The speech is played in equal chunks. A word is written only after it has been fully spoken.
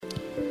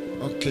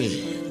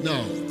Okay.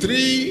 Now,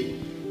 3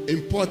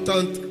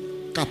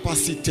 important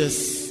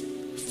capacities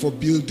for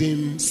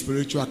building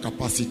spiritual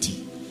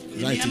capacity.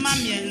 Write it.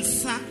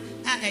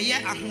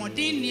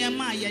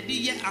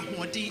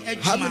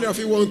 How many of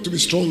you want to be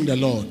strong in the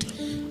Lord?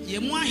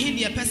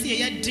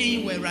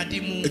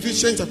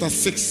 Ephesians chapter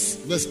 6,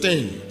 verse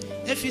 10.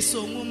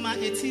 Ephesians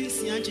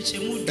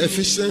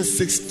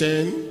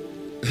 6:10.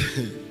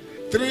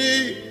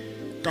 3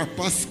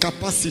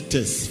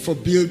 capacities for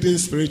building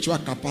spiritual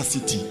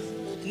capacity.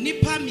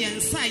 3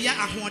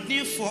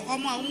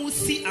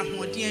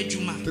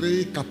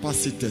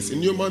 capacities.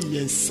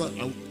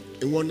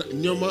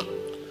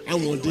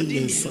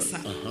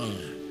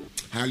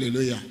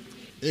 Hallelujah.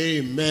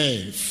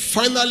 Amen.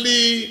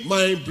 Finally,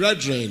 my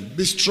brethren,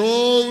 be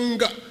strong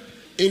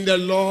in the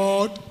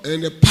Lord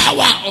and the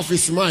power of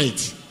his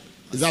might.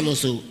 Is that not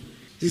so?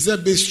 He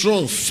said, be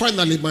strong.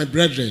 Finally, my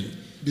brethren,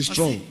 be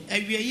strong. So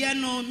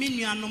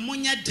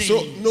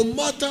no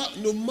matter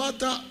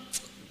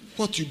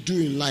what you do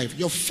in life,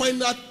 your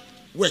final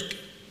work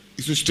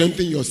is to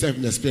strengthen yourself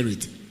in the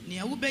spirit.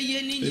 Amen.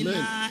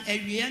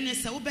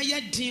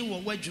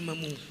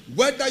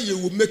 Whether you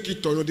will make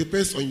it or not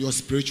depends on your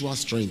spiritual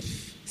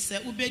strength. So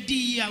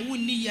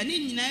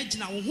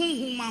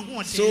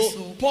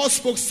Paul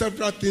spoke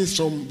several things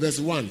from verse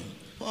 1.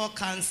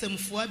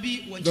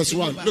 Verse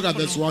 1. Look at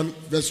verse 1.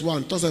 Verse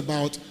 1 talks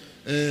about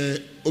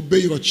obey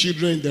your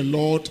children, the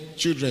Lord,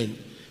 children.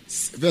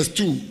 Verse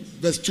 2.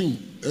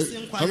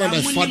 Honor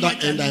thy father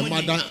and thy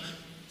mother.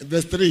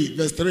 Verse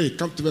 3.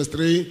 Come to verse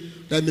 3.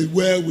 That may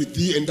well with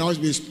thee and thou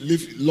mayst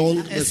live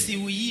long. Verse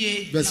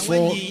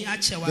 4.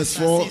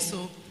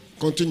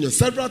 Continue.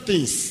 Several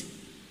things.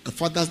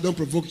 Fathers, don't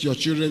provoke your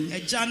children.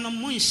 He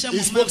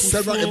spoke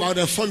several about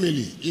the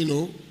family,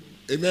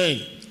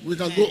 Amen. We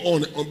can go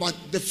on, but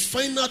the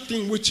final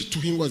thing which to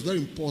him was very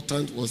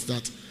important was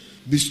that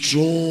be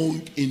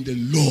strong in the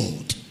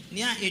Lord.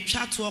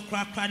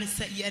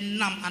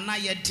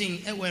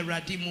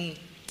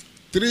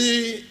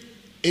 3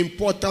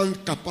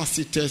 important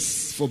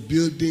capacities for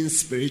building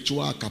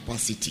spiritual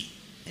capacity.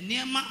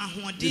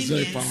 It's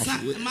very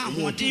powerful.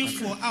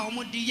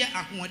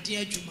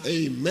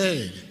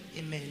 Amen.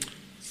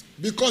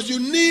 Because you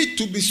need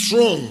to be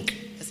strong.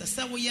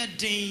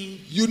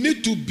 You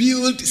need to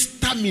build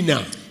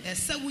stamina.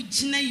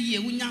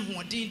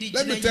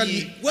 Let me tell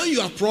you, when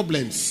you have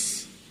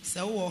problems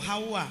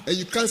and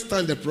you can't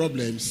stand the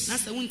problems,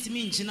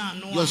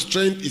 your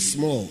strength is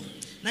small.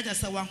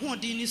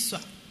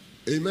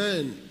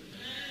 Amen.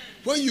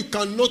 When you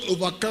cannot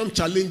overcome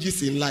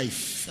challenges in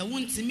life,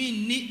 it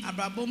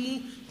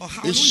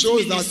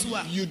shows that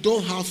you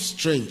don't have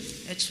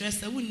strength.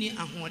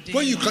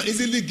 When you can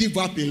easily give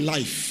up in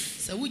life,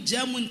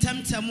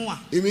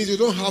 it means you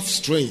don't have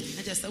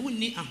strength.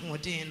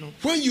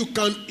 When you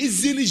can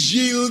easily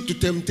yield to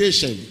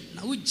temptation,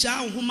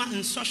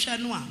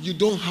 you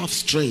don't have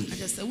strength.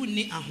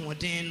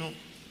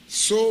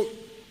 So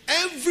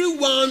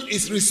everyone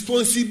is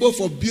responsible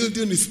for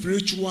building the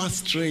spiritual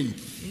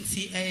strength.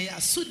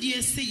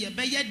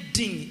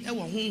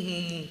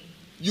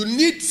 You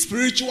need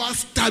spiritual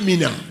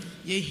stamina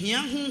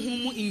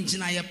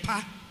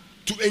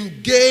to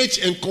engage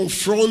and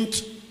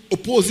confront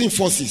opposing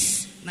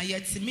forces. You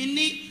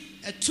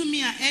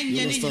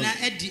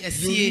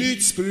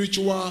need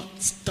spiritual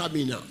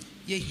stamina.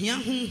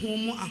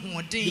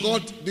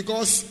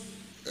 Because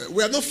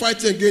we are not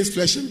fighting against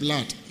flesh and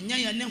blood.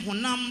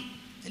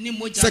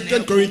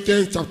 2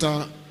 Corinthians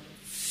chapter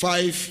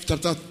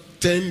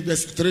 10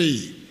 verse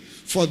 3.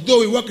 For though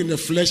we work in the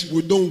flesh,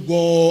 we don't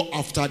war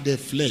after the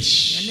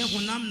flesh.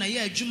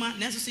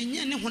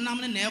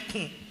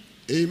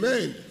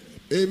 Amen.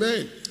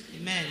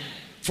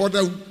 For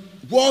our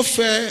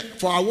warfare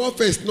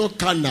is not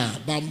carnal,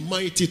 but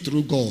mighty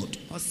through God.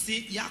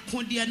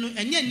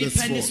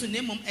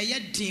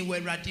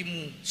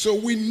 So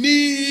we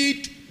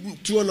need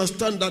to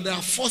understand that there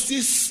are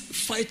forces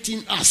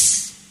fighting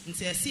us.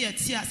 There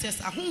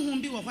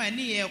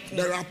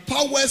are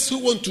powers who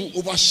want to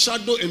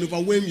overshadow and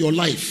overwhelm your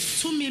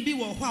life.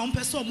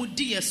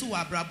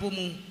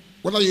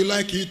 Whether you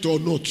like it or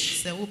not,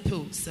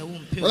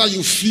 whether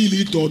you feel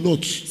it or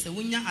not,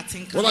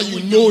 whether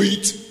you know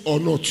it or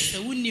not,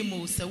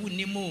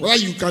 whether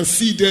you can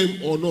see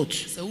them or not,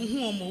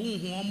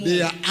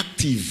 they are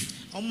active.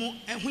 How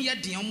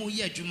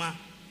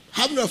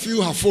many of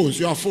you have phones?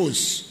 You have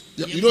phones.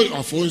 You know you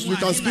have phones. We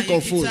can speak on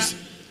phones.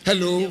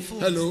 Hello,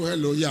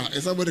 yeah,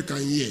 and somebody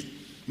can hear.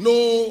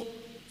 No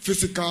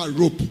physical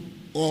rope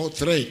or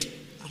thread.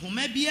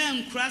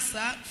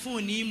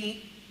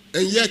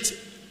 And yet,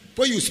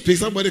 when you speak,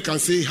 somebody can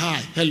say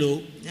hi,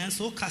 hello.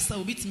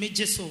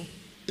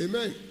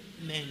 Amen.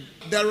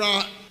 There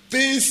are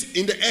things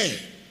in the air.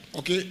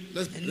 Okay?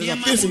 There are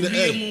things in the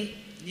air.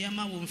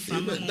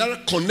 Amen.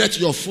 That connect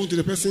your phone to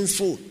the person's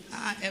phone.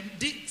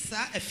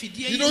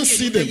 You don't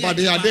see them, but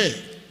they are there.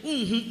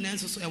 In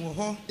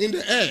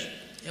the air.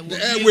 The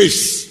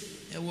airwaves.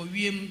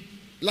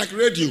 Like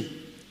radio.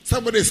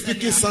 Somebody is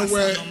speaking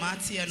somewhere.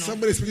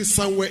 Somebody is speaking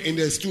somewhere in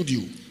the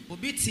studio.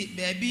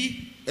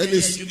 and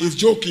he's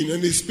joking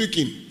and he's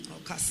speaking.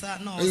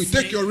 And you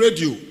take your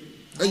radio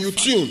and you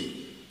tune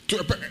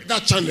to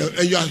that channel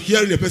and you are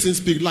hearing the person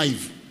speak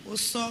live. What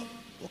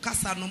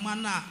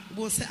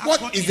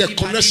is the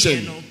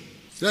connection?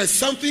 There is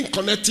something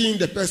connecting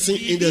the person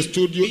in the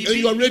studio and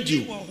your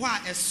radio.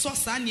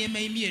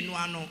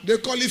 They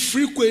call it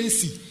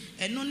frequency.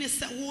 And you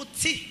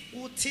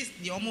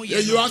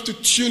have to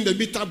tune the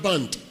meter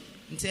band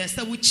to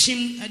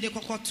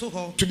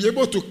be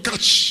able to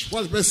catch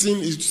what the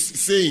person is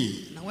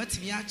saying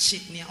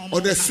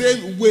on the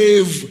same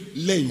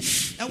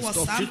wavelength.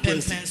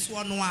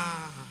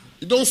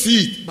 You don't see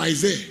it, but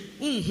it's there.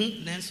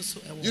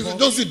 You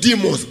don't see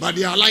demons, but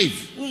they are alive.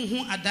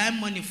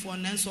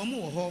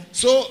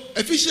 So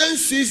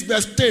Ephesians 6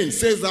 verse 10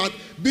 says that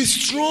be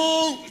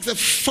strong,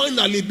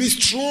 finally be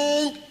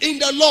strong in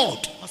the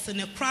Lord. In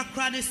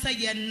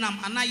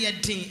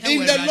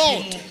the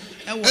Lord.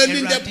 And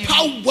in the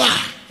power.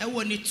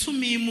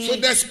 So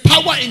there's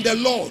power in the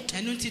Lord.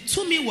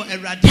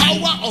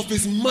 Power of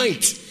his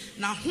might. See,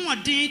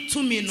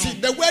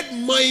 the word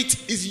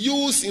might is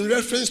used in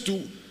reference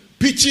to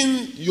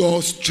pitching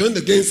your strength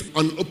against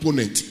an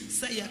opponent.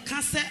 You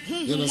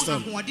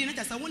understand?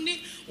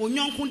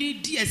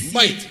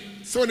 Might.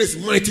 So this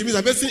mighty means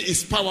a person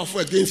is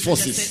powerful against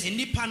forces. See,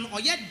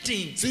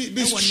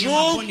 be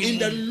strong in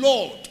the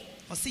Lord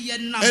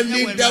and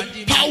in the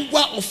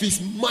power of his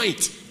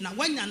might.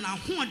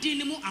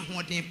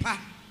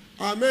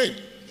 Amen.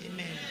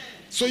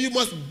 So you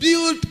must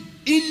build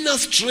inner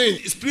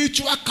strength,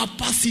 spiritual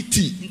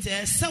capacity.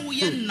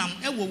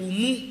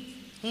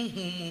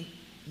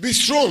 Be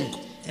strong,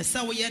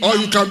 or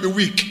you can be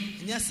weak.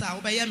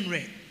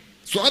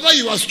 So either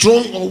you are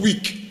strong or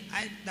weak.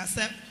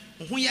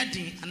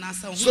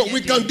 So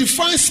we can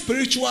define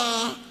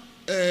spiritual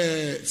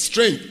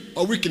strength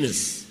or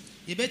weakness.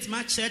 We can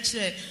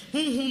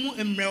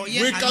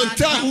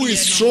tell who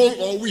is strong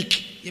or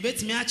weak. We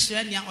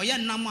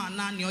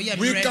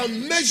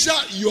can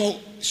measure your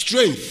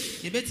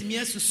strength,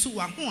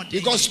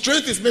 because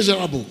strength is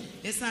measurable.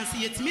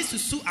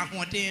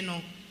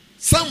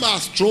 Some are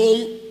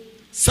strong,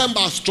 some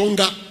are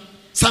stronger,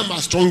 some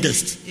are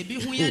strongest.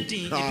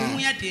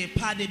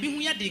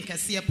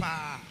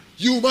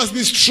 You must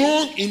be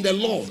strong in the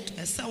Lord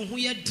and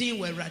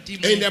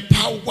the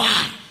power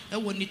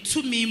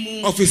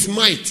of his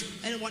might.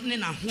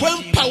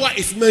 When power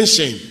is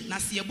mentioned,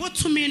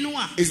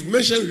 it's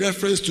mentioned in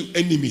reference to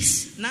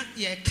enemies.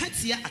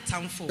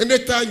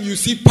 Anytime you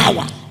see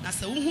power,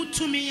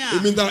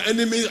 it means there are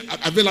enemies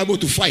available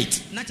to fight.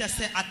 So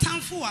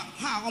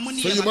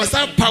you must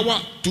have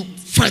power to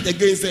fight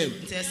against them.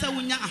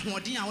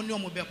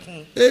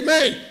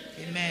 Amen.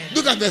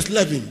 Look at verse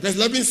 11. Verse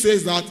 11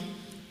 says that,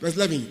 verse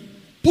 11,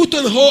 put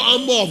on the whole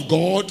armor of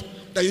God,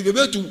 that you'll be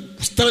able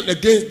to stand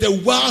against the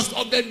wiles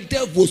of the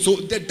devil. So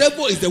the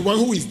devil is the one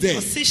who is there.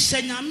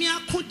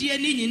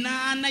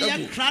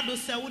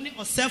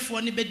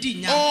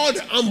 All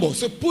the armor.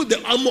 So put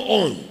the armor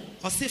on.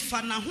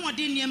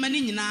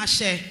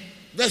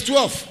 Verse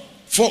 12.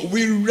 For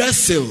we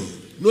wrestle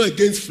not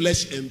against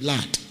flesh and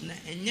blood.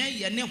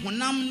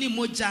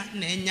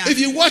 If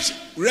you watch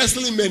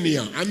Wrestling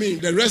Mania, I mean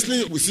the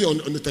wrestling we see on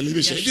the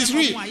television, it is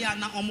real.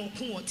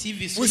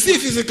 We see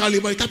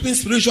physically, but it happens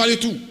spiritually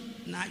too.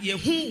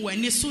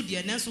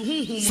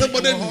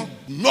 Somebody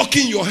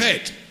knocking your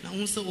head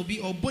and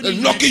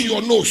knocking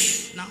your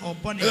nose,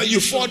 and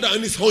you fall down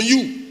and it's on you,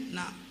 and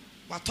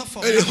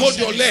they hold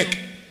your leg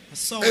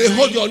and they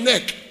hold your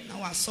neck,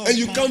 and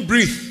you can't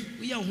breathe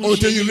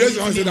until you raise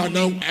your hands and say that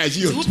now I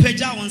yield. And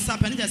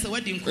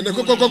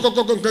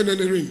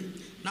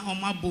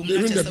they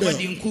ring the bell.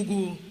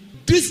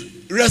 This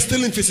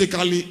wrestling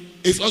physically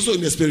is also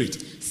in the spirit.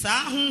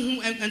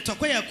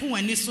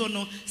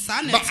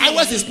 But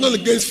ours is not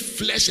against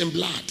flesh and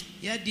blood.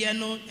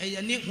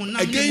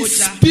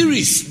 Against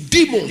spirits,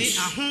 demons.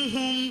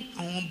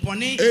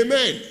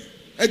 Amen.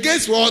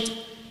 Against what?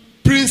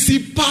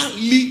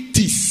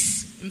 Principalities.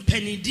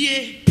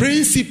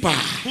 Principal.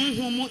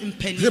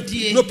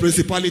 No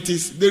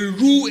principalities. The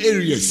rule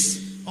areas.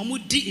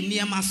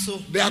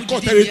 They are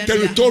called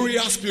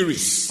territorial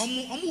spirits.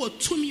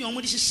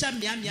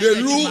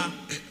 They rule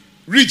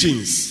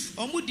regions,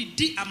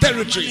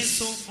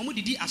 territories.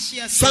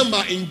 Some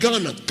are in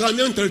Ghana,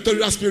 Ghanaian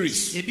territorial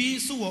spirits.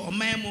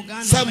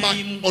 Some are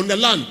on the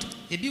land.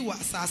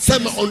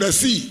 Some are on the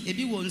sea,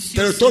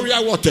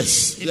 territorial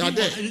waters. They are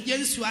there. And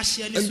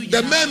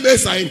the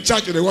mermaids are in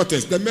charge of the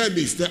waters. The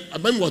mermaids, the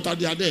water,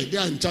 they are there. They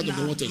are in charge of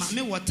the waters. In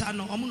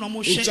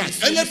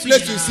charge. Any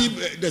place you see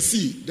the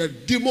sea, the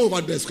demon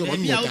over there is called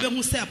water.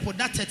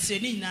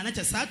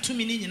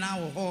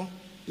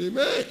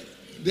 Amen.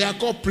 They are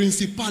called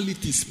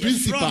principalities,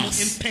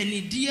 principals.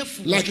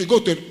 Like you go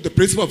to the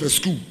principal of a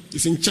school,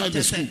 he's in charge of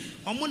the school.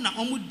 And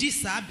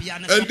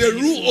they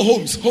rule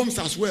homes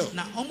as well.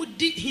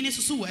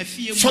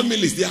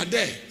 Families, they are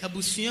there.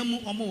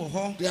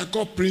 They are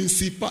called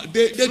principal.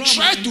 They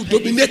try to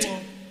dominate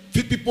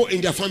feed people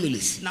in their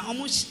families. Na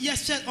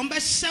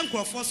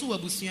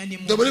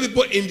The many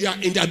people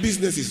in their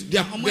businesses, they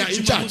are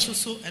in charge.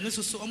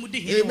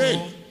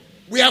 Amen.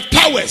 We have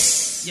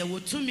powers. There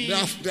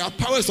are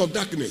powers of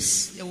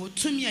darkness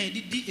against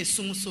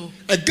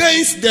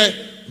the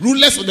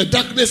rulers of the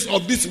darkness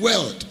of this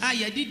world.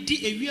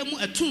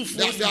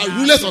 There are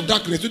rulers of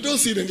darkness. You don't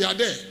see them, they are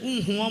there.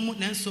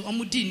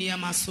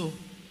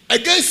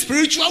 Against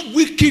spiritual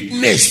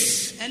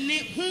wickedness.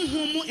 They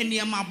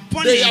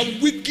are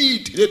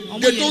wicked.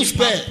 They don't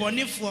spare.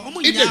 If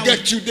they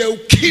get you, they will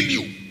kill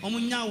you.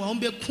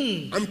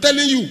 I'm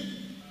telling you.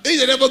 If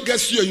the devil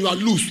gets you and you are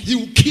loose, he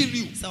will kill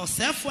you.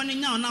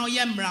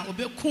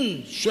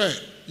 Sure.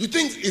 You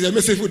think he's a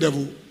merciful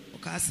devil?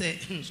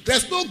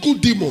 There's no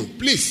good demon,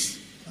 please.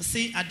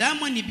 There's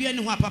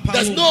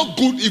no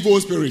good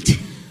evil spirit.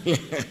 You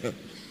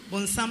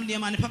understand?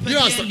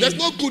 There's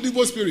no good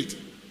evil spirit.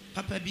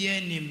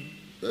 Amen.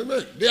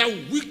 They are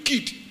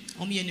wicked.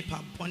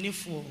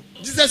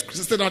 Jesus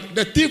said that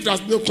the thief does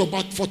not come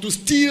but for to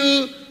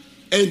steal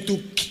and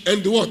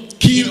what?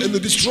 Kill and to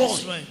destroy.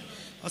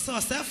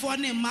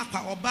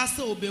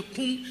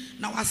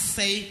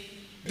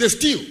 They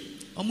steal.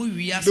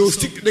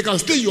 They can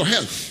steal your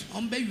health. So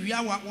you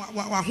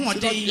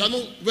are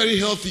not very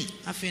healthy.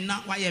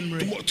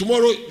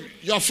 Tomorrow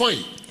you are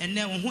fine.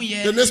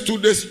 The next 2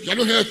 days you are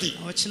not healthy.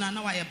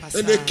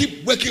 And they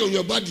keep working on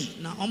your body,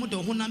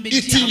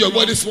 eating your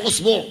body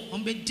small.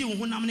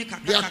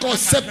 They are called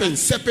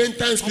serpents,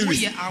 serpentine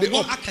spirits.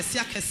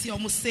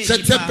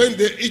 Serpent,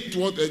 they eat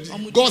what?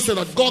 God said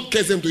that God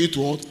cares them to eat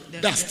what?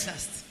 Dust.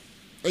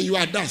 And you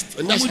are dust,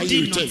 and that's how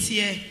you return.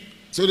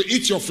 So they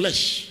eat your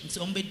flesh. They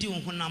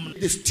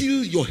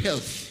steal your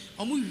health.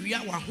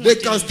 They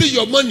can steal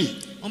your money.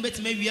 Oh,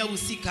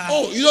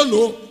 you don't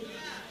know?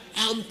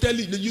 I'm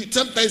telling you,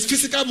 sometimes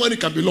physical money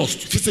can be lost.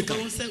 Physical.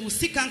 There was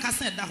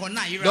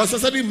a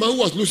certain man who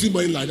was losing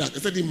money like that. A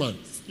certain man.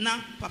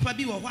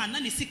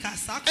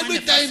 Every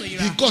time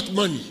he got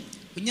money,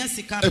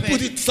 and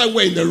put it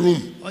somewhere in the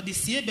room,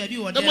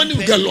 the money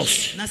will get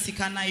lost.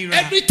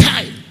 Every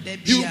time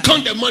he will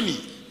count the money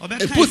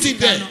and put it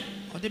there,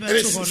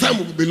 and some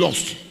will be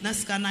lost.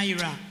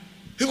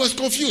 He was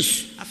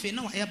confused.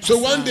 So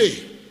one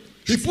day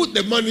he put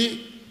the money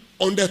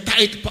on the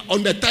tight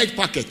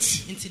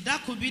packet.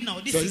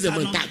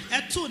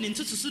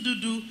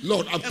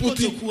 Lord, I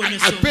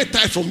pay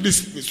tithe from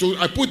this, so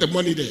I put the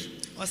money there.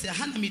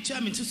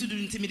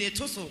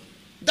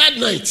 That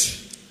night,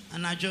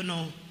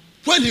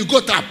 when he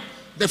got up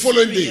the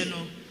following day,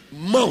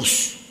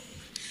 mouse,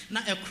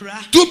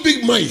 2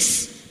 big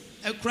mice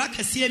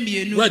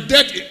were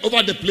dead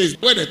over the place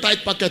where the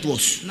tithe packet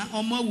was.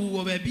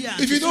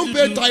 If you don't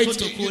pay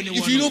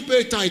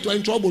tithe, you are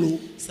in trouble.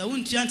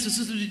 2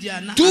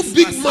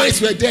 big mice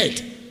were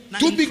dead.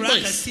 2 big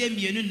mice.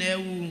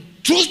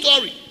 True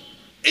story.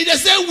 In the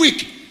same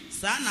week,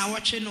 2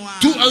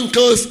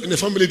 uncles in the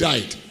family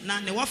died.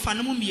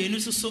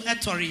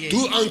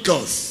 2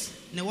 uncles.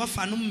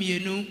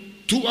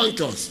 2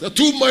 uncles. The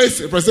 2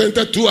 mice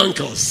represented 2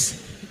 uncles.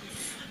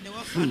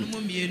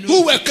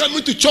 Who were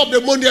coming to chop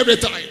the money every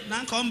time.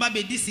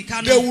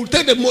 They will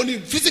take the money,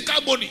 physical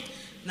money.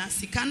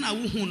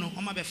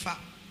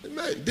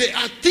 Amen. They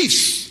are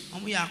thieves.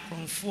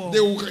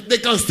 They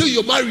can steal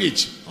your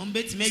marriage. So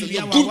good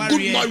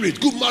marriage,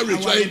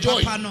 you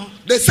enjoy.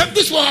 There's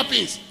something what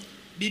happens.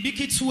 The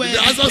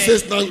husband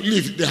says, now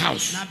leave the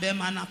house.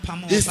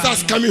 He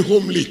starts coming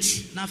home late.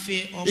 His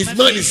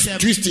mind is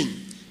twisting.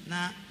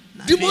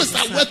 Demons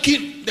are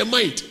working the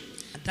mind.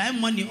 Because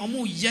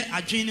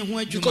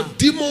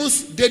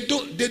demons, they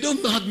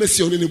don't have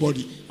mercy on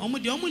anybody. They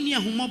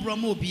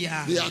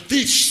are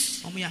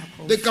thieves.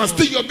 They can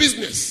steal your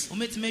business.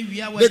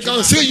 They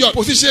can steal your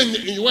position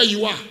in where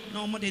you are.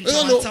 Maybe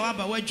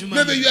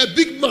you are a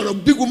big man or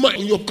big woman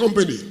in your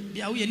company,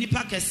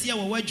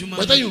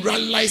 but then you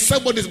realize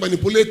somebody is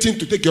manipulating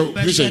to take your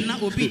position.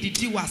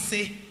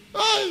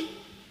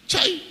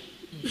 Chai.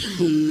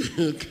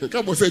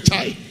 Come on, say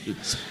chai.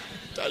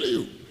 Tell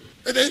you.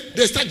 And then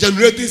they start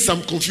generating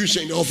some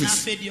confusion in the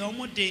office to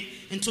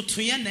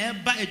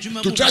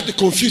try to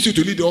confuse you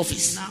to leave the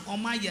office.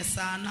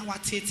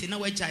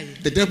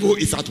 The devil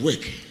is at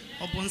work.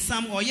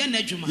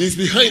 He's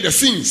behind the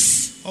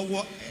scenes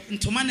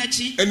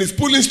and he's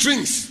pulling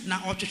strings.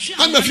 How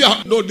many of you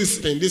know this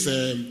thing, this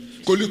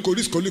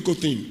Coleco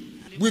thing?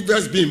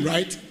 Weaver's beam,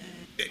 right?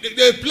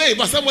 They play,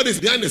 but somebody is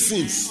behind the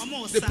scenes.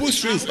 They pull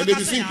strings and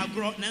they sing.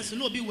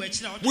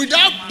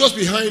 Without those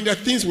behind, the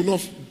things will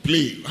not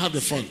play, have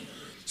the fun.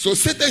 So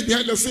Satan is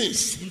behind the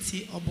scenes. In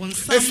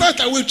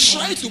fact, I will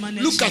try to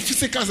look at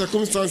physical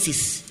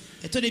circumstances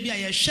and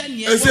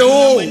say,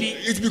 oh,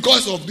 it's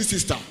because of this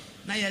sister.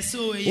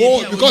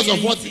 Oh, because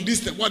of what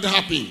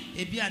happened.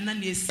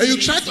 And you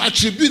try to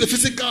attribute the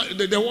physical,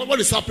 what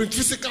is happening,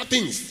 physical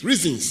things,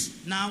 reasons.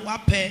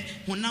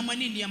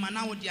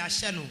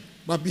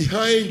 But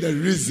behind the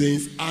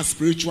reasons are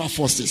spiritual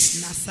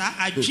forces.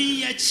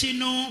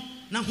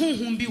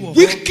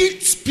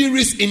 Wicked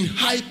spirits in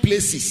high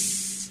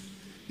places,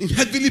 in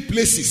heavenly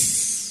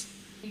places.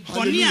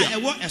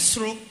 Hallelujah.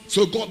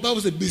 So God,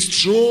 Bible says, be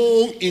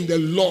strong in the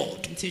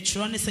Lord.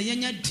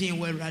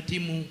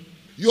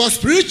 Your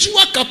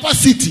spiritual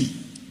capacity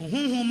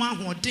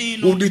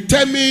will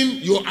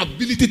determine your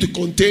ability to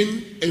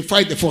contain and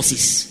fight the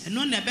forces.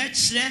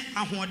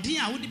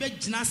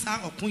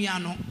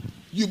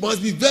 You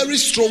must be very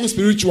strong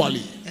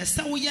spiritually.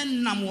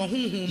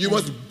 You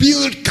must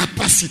build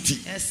capacity.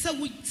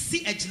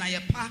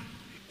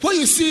 When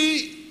you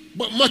see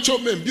macho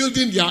men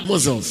building their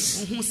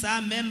muscles,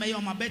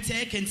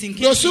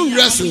 those who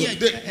wrestle,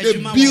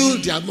 they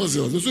build their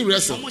muscles. Those who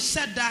wrestle, they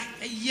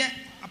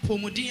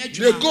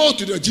go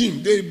to the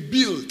gym, they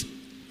build.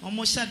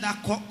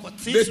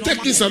 They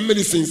take in some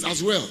medicines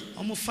as well.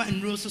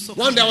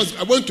 One day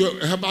I went to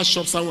a herbal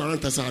shop somewhere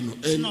around Tasano,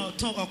 and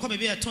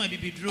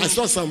I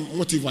saw some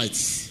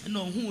multivites. I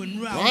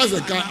asked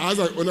the guy,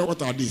 owner, what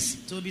are these?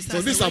 So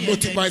these are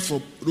multivites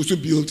for those who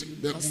build,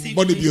 the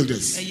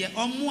bodybuilders.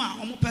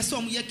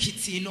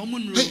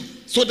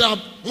 So there are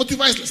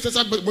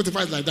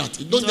multivites like that.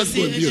 You don't just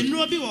go and build.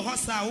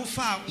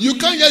 You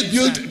can't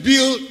just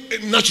build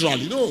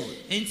naturally, no.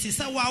 You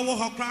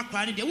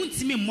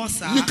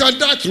can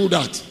die through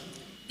that.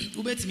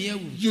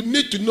 You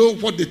need to know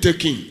what they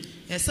take in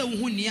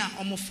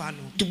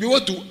to be able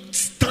to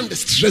stand the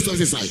stress of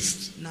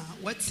exercise.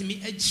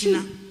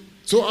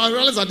 So I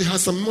realized that they have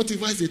some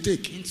multivites they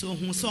take. So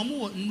if you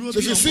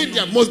see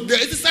the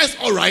exercise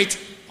all right,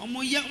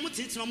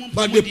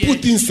 but they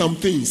put in some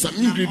things, some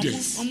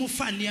ingredients,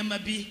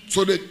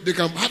 so that they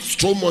can have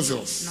strong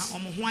muscles.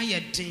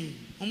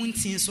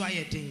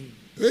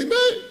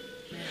 Amen.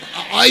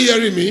 Are you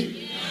hearing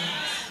me?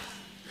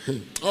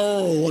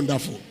 Oh,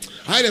 wonderful.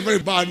 I had a very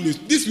bad news.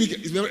 This week,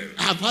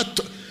 I've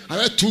had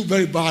two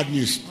very bad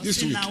news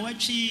this week. My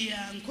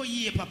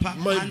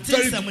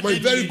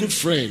very good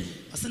friend,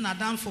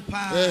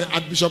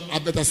 Archbishop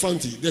Alberta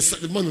Santi,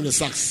 the man on the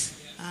sax.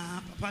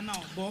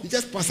 He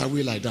just passed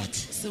away like that.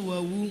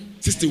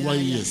 61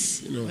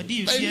 years, you know.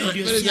 Very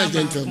nice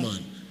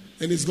gentleman.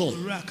 And he's gone.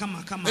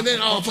 And then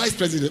our vice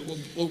president,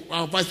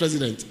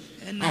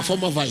 our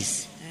former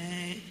vice,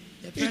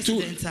 he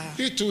too is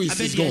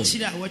gone.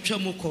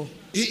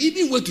 He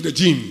even went to the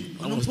gym.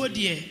 As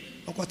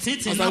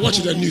I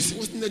watched the news, he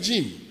was in the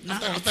gym.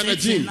 After the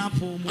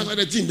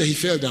gym, then he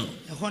fell down.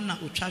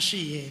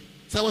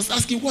 So I was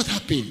asking, what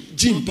happened?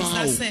 Gym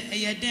power.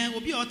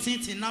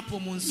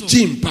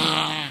 Gym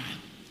power.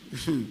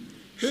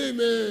 Hey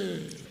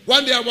man.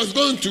 One day I was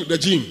going to the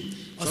gym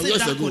some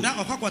years ago. And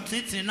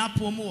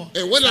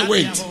when I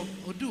went,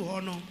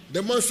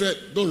 the man said,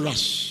 don't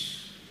rush.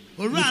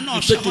 You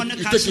take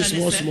it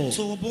small.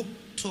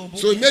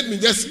 So he made me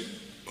just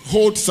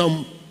hold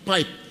some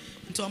pipe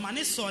and said,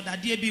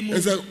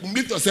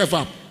 lift yourself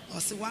up.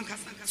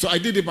 So I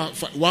did about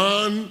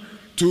 1,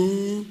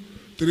 2,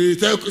 3.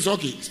 It's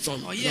okay.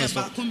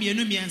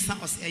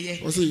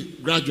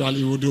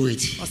 Gradually we'll do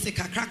it. And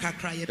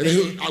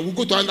then I will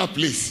go to another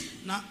place.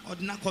 And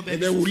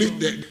then we'll leave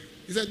there.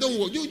 He said, don't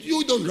worry,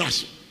 you don't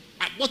rush.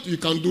 What you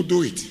can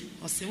do it.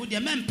 Because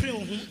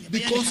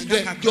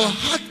your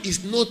heart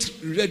is not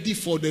ready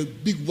for the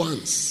big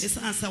ones. You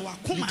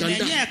can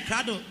die.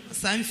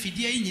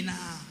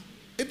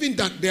 Even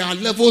that there are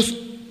levels.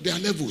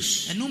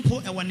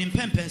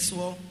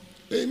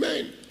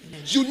 Amen.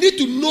 You need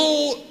to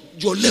know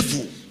your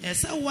level and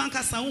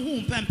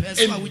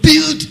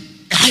build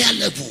a higher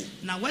level.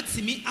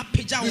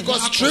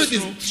 Because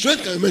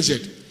strength can be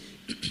measured.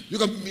 You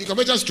can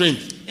measure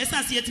strength.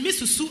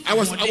 I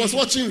was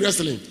watching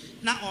wrestling.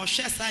 And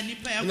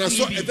I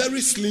saw a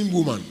very slim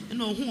woman.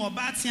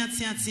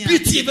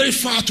 Pretty, very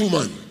fat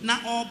woman.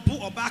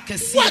 What? I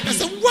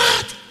said,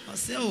 what?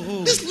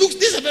 This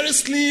is a very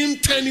slim,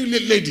 tiny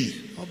lady.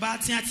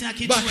 But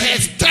her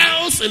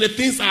styles and the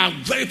things are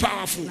very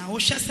powerful. Oh,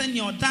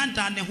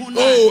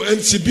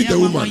 and she beat the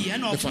woman.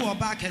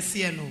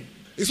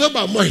 It's not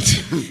by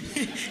might.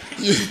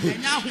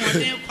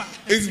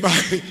 It's by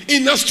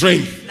inner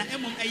strength.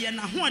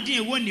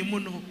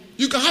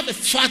 You can have a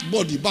fat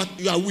body, but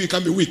you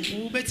can be weak.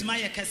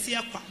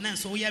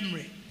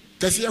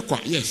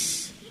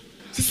 Yes.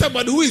 See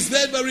somebody who is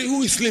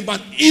who is slim,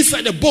 but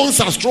inside the bones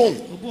are strong.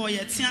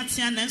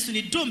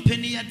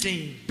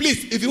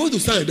 Please, if you want to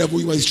stand the devil,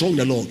 you must be strong in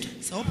the Lord.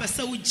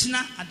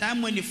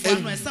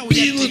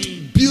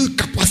 And build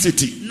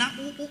capacity. Now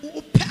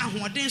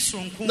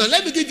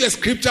let me give you a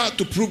scripture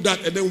to prove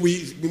that, and then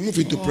we move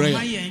into prayer.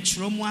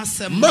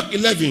 Mark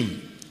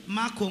 11,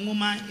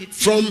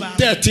 from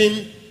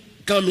 13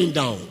 coming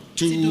down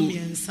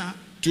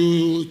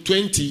to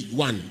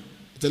 21.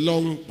 It's a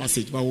long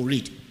passage, but we'll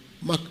read.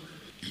 Mark.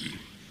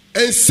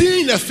 And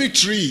seeing a fig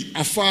tree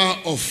afar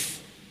off,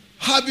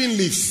 having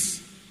leaves,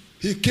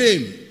 he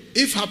came,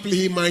 if haply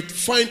he might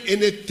find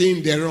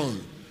anything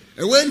thereon.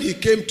 And when he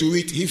came to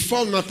it, he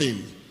found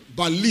nothing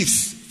but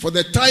leaves, for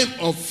the time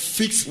of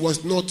figs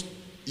was not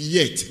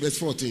yet. Verse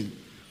 14.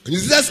 And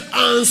Jesus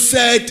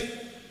answered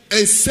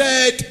and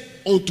said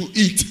unto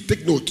it,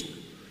 take note,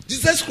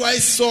 Jesus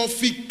Christ saw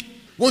fig,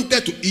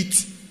 wanted to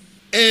eat,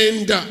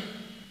 and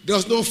there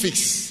was no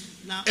figs.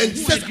 And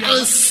Jesus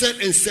answered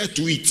and said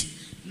to it,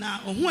 no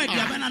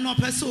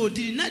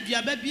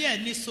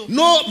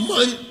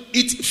man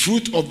eat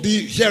fruit of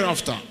thee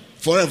hereafter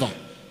forever.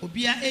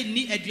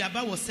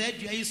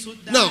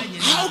 Now,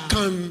 how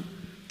can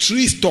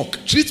trees talk?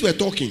 Trees were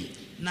talking.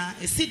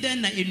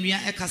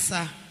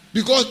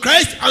 Because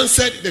Christ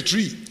answered the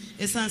tree.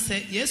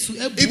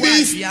 It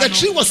means the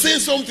tree was saying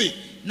something.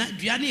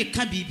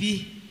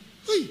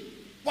 Hey,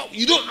 well,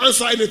 you don't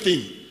answer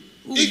anything.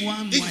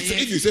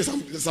 If you say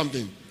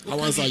something, I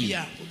will answer you.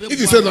 If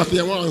you say nothing,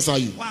 I won't answer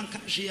you. So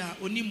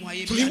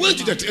he went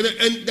to the tree,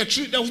 and the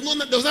tree, there was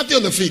nothing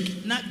on the fig.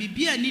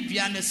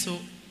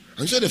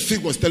 I'm sure the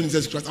fig was telling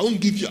Jesus Christ, I won't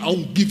give you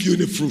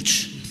any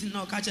fruit.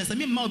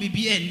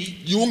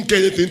 You won't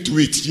get anything to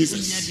eat,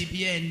 Jesus.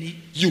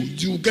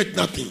 You get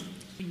nothing.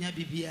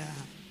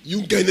 You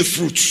won't get any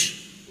fruit.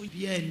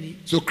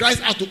 So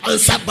Christ had to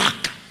answer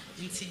back.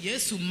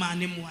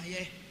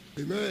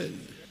 Amen.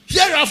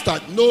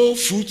 Hereafter, no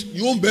fruit,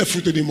 you won't bear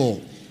fruit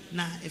anymore.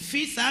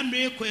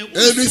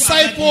 The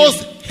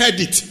disciples heard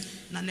it.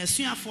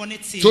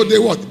 So they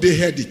what? They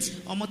heard it.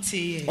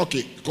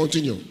 Okay,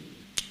 continue.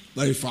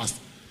 Very fast.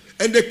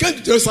 And they came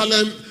to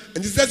Jerusalem,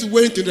 and Jesus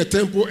went in the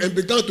temple and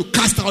began to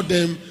cast out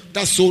them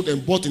that sold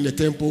and bought in the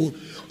temple,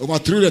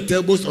 overthrew the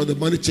tables of the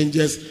money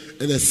changers,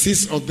 and the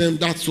seats of them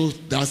that sold.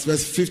 That's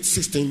verse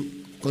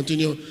 16.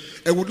 Continue.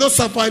 And would not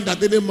suffer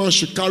that any man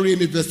should carry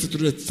any vesture to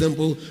the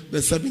temple.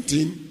 Verse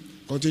 17.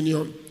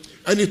 Continue.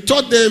 And he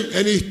taught them,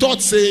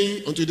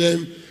 saying unto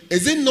them,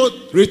 is it not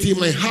written,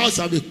 my house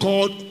shall be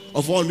called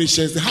of all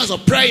nations, the house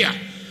of prayer,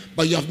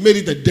 but you have made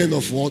it the den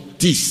of what?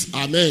 Thieves.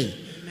 Amen.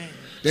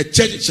 The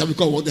church shall be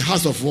called what? The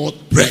house of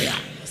what? Prayer.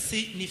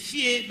 If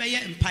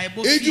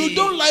you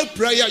don't like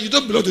prayer, you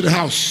don't belong to the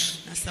house.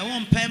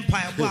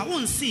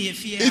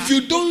 If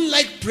you don't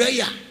like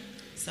prayer,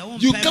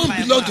 you can't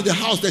belong to the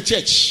house, the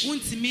church.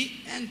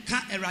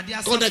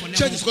 Because the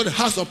church is called the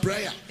house of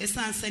prayer.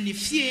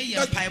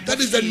 That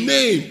is the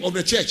name of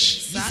the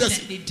church.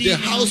 The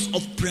house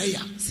of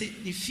prayer.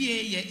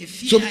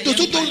 So those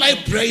who don't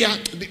like prayer,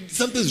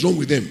 something's wrong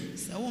with them.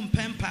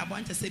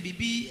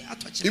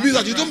 It means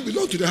that you don't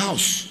belong to the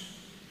house.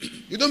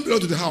 You don't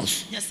belong to the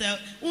house.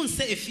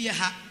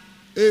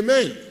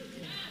 Amen.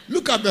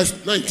 Look at verse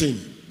 19.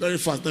 Very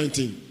fast,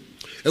 19.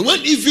 And when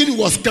evening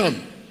was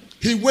come,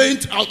 he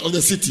went out of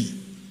the city.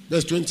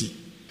 Verse 20.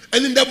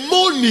 And in the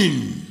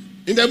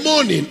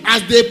morning,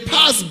 as they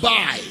passed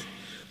by,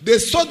 they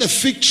saw the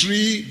fig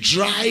tree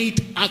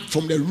dried up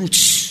from the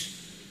roots.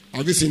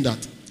 Have you seen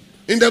that?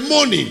 In the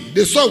morning,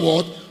 they saw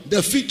what?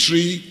 The fig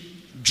tree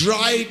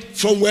dried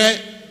from where?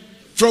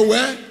 From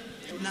where?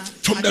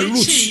 From the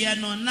roots.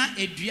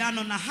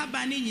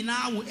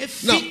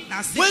 Now,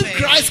 when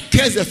Christ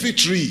cursed the fig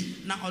tree,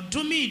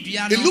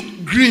 it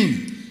looked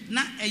green.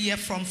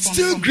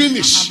 Still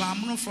greenish.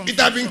 It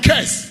had been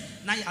cursed,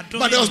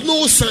 but there was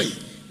no sign.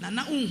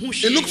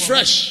 It looked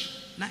fresh.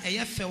 Does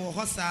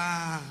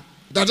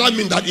that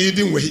mean that it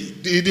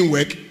didn't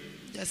work?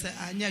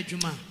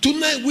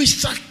 Tonight we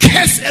shall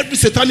curse every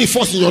satanic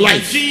force in your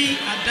life. Tell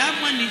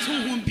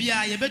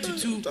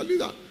you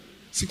that.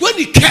 See, when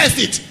he cursed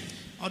it,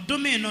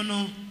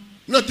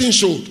 nothing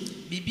showed.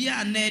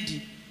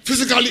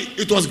 Physically,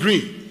 it was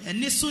green.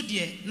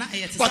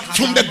 But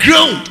from the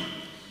ground,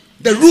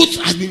 the roots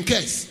has been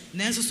cursed.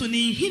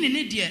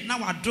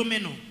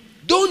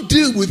 Don't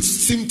deal with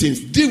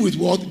symptoms. Deal with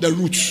what? The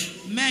roots.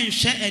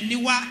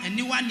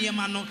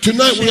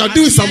 Tonight we are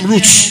doing some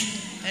roots.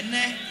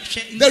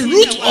 The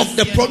root of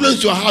the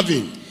problems you are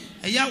having.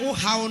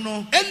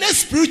 Any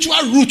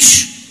spiritual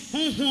roots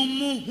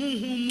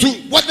to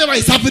whatever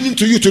is happening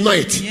to you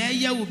tonight,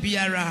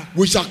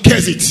 we shall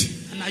curse it.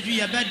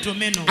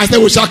 I said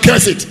we shall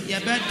curse it.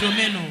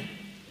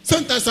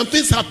 Sometimes some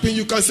things happen,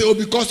 you can say, oh,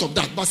 because of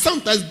that. But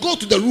sometimes go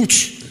to the root.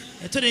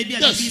 Yes.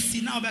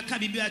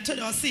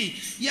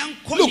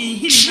 Look,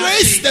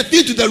 trace the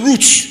thing to the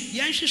root.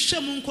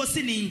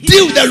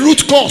 Deal with the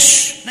root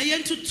cause.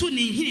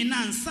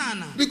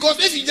 Because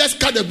if you just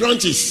cut the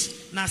branches,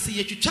 in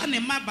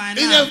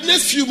the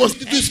next few months,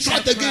 it will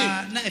start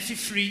again.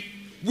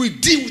 We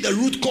deal with the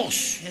root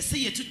cause.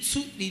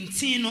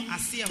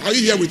 Are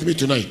you here with me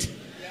tonight?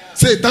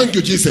 Say, thank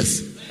you,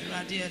 Jesus.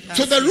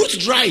 So the roots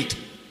dried.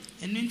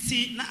 Amen.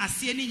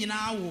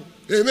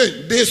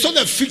 They saw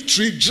the fig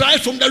tree dry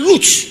from the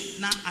roots.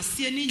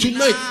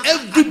 Tonight,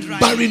 every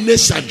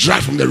barrenness shall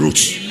dry from the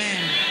roots.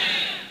 Amen.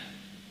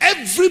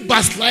 Every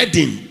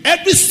backsliding,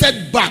 every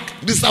setback,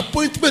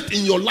 disappointment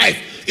in your life,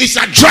 it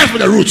shall dry from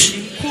the roots.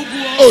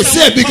 Oh,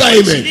 say a bigger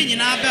amen.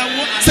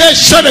 Say,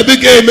 shout a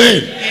big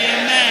amen.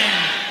 Amen.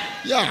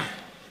 Yeah.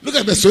 Look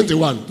at verse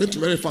 21.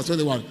 Very fast,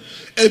 21.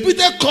 And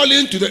Peter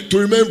calling to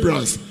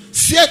remembrance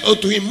said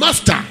unto him,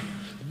 Master,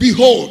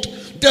 behold,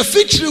 the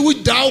fig tree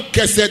which thou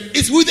cursed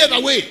is withered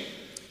away.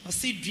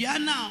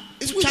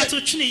 It's withered.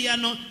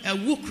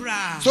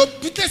 So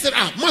Peter said,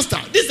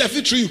 Master, this is the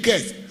fig tree you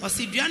cursed.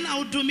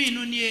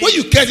 When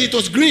you cursed it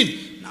was green.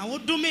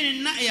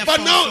 But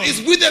now it's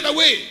withered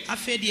away.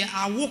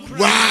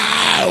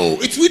 Wow,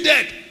 it's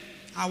withered.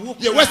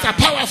 Yeah, what's the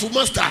powerful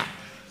master?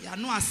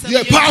 You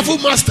are a powerful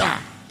master.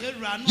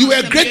 You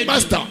are a great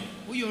master.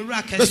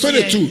 Verse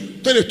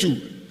 22.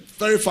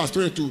 Very fast,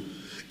 22.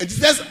 And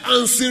Jesus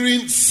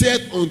answering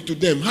said unto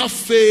them, have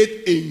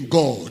faith in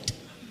God.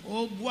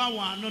 Have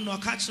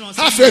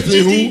faith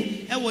in who?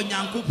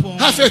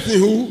 Have faith in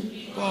who?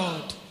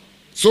 God.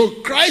 So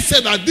Christ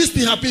said that this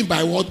thing happened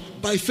by what?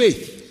 By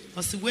faith.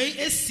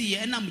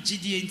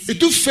 It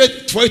took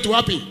faith for it to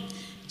happen.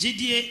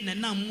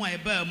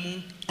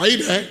 Are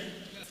you there?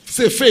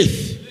 Say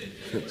faith.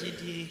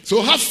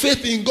 So have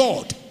faith in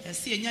God.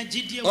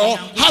 Or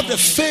have the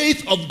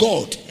faith of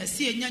God.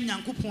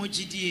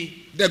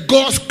 The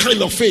God's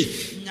kind of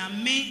faith,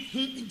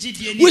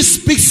 which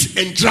speaks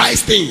and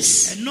dries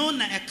things.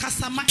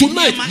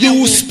 Tonight you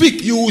will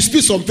speak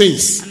some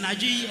things.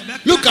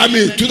 Look at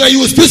me. Tonight you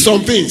will speak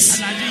some things.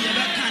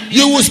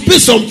 You will speak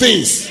some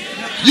things.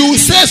 You will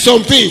say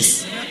some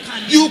things.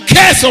 You will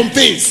care some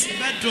things.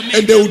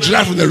 And they will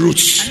dry from the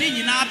roots.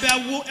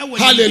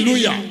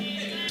 Hallelujah.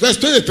 Verse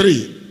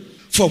 23.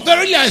 For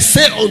verily I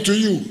say unto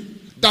you,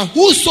 that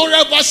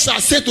whosoever shall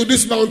say to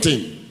this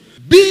mountain,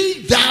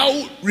 be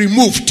thou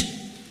removed,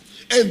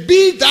 and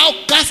be thou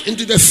cast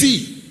into the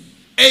sea,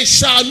 and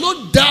shall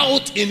not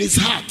doubt in his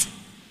heart,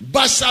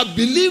 but shall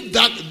believe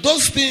that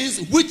those things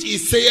which he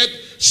saith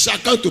shall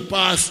come to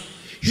pass,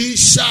 he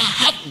shall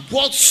have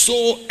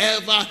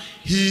whatsoever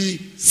he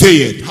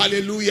saith.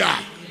 Hallelujah.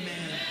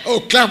 Amen. Oh,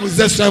 clap with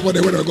that for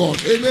the word of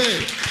God.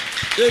 Amen.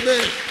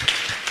 Amen.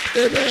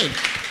 Amen.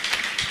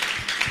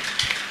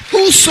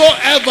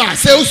 Whosoever,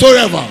 say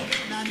whosoever.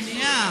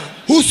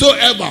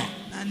 Whosoever.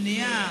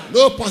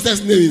 No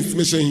pastor's name is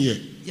mentioned here.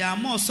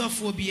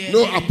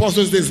 No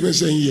apostle's name is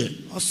mentioned here.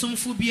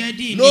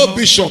 No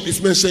bishop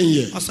is mentioned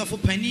here.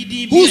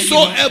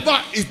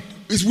 Whosoever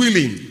is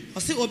willing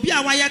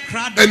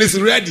and is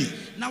ready,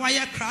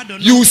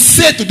 you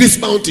say to this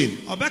mountain,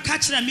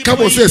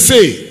 come on, say.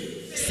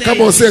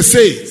 Come on,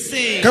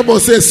 say. Come on,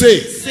 say.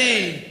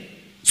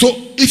 So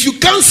if you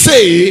can't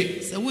say,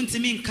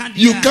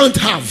 you can't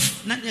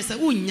have.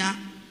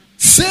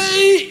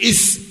 Saying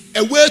is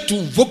a way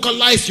to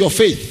vocalize your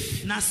faith.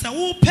 It's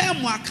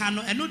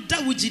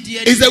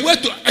a way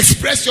to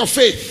express your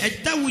faith.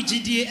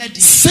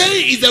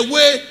 Saying is a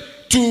way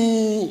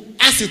to,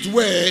 as it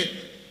were,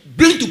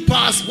 bring to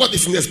pass what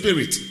is in the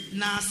spirit. So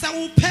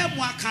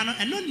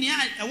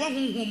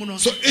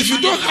if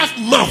you don't have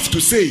mouth to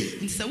say,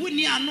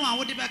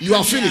 you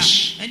are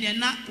finished.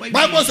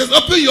 Bible says,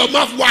 open your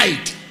mouth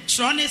wide,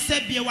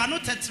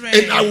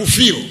 and I will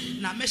fill.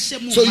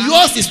 So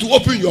yours is to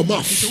open your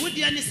mouth. Do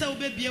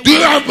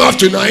you have mouth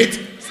tonight?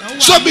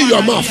 Show me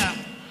your mouth.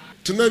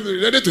 Tonight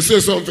we're ready to say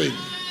something.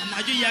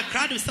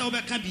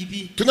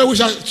 Tonight we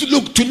shall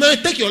look.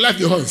 Tonight take your life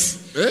in your hands.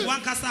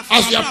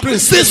 As you are praying,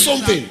 say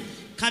something.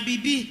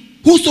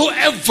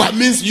 Whosoever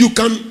means you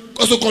can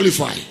also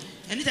qualify.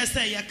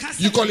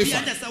 You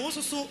qualify.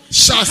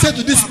 Shall say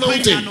to this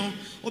mountain.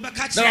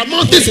 There are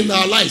mountains in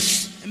our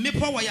lives.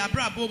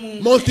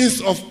 Mountains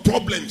of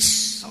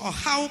problems,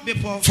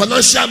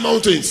 financial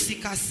mountains,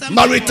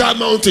 marital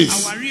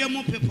mountains.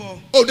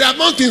 Oh, there are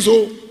mountains.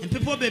 Oh,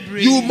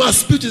 you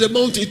must speak to the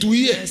mountain to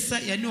hear.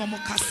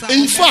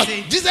 In fact,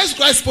 Jesus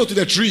Christ spoke to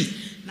the tree.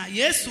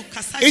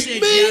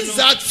 It means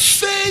that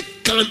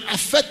faith can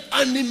affect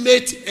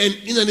animate and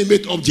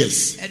inanimate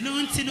objects. See,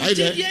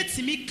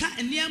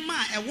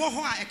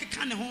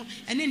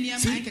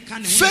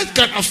 faith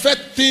can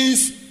affect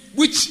things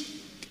which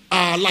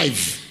are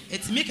alive.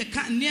 Which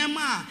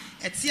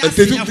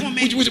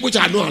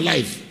are not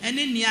alive.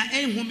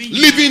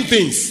 Living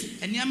things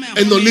and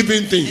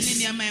non-living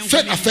things.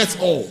 Faith affects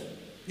all.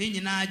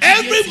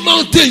 Every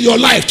mountain in your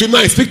life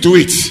tonight, speak to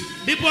it.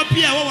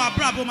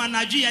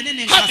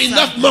 Have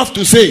enough mouth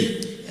to say.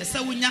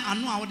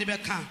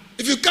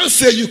 If you can't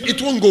say,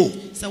 it won't go.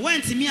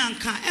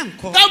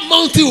 That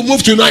mountain will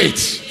move tonight.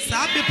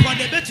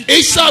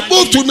 It shall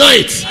move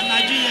tonight.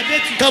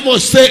 Come on,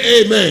 say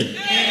amen.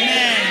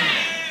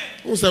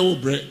 What's that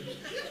old bread?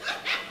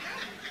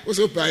 What's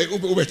up?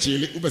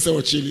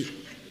 Chili.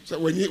 So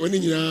when you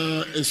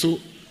and so,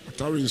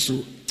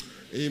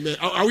 amen.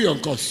 Are we on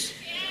course?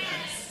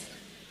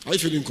 Are you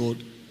feeling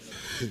cold?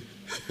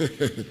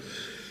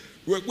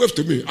 Wave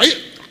to me. Are you?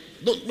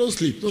 Don't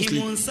sleep. Don't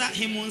sleep.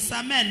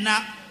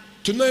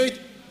 Tonight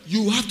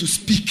you have to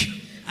speak.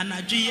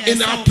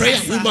 In our prayer,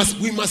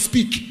 we must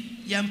speak.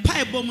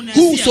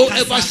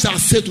 Whosoever shall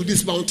say to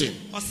this mountain,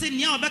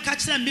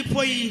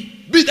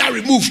 be thou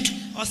removed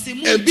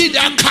and be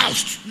thou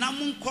cast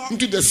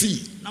into the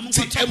sea.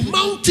 See, a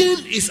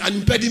mountain is an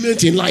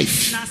impediment in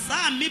life.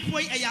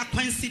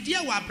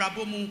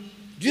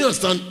 Do you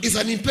understand? It's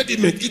an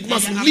impediment. It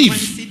must leave.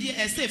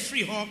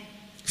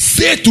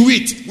 Say to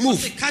it,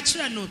 move.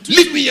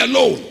 Leave me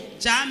alone.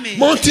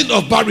 Mountain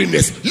of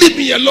barrenness, leave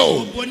me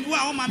alone.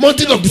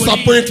 Mountain of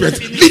disappointment,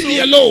 leave me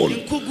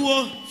alone.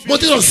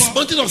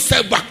 Mountain of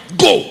setback,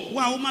 go.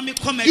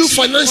 You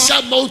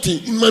financial mountain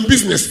in my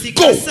business,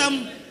 go.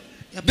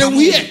 Then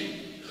we hear.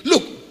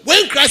 Look,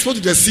 when Christ went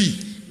to the sea,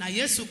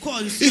 he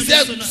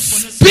said,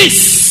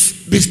 peace,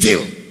 be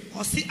still.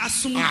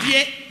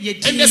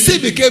 And the sea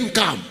became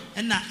calm.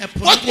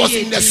 What was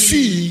in the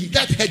sea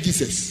that had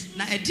Jesus?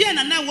 The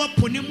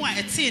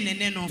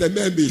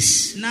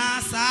mermaids.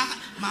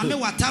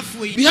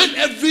 Behind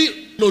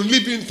every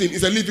non-living thing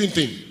is a living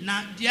thing.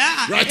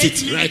 Write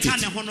it.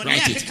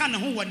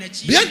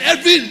 Behind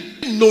every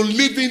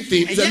non-living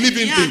thing is a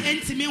living thing.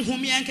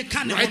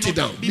 Write it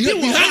down.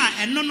 Behind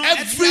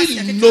every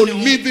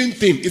non-living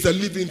thing is a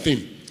living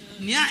thing.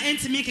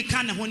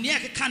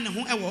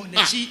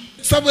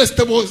 Someone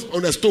stumbles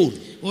on a stone.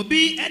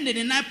 They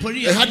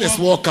had a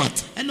small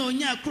cut.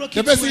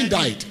 The person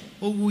died.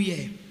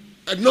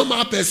 A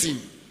normal person.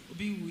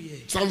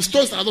 Some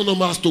stones are not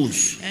normal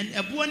stones.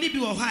 There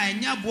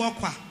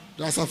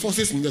are some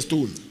forces in the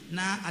stone.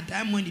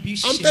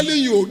 I'm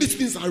telling you, these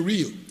things are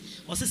real.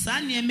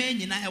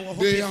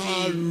 They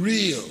are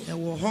real.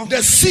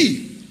 The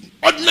sea,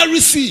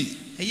 ordinary sea.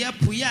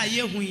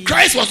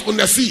 Christ was on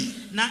the sea.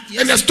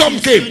 And the storm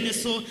came.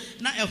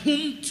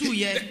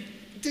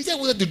 They just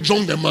wanted to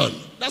drown the man.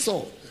 That's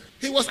all.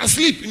 He was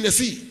asleep in the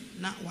sea.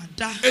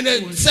 And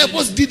the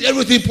disciples did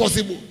everything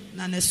possible.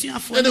 And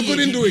they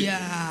couldn't do it.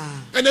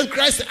 And then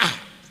Christ said,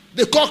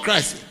 they call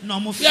Christ.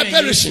 They are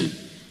perishing.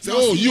 Say,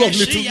 oh, you have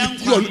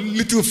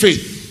little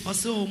faith.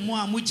 Little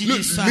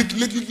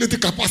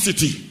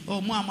capacity.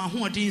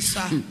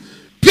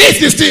 Peace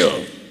be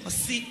still.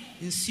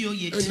 And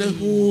then,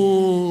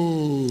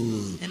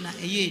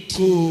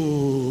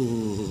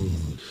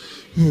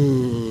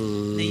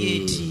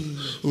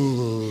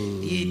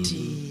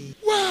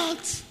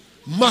 what?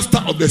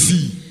 Master of the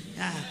sea.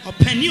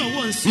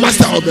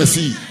 Master of the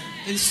sea.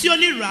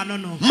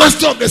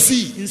 Master of the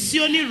sea.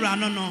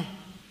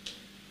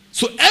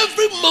 So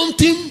every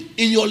mountain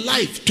in your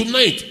life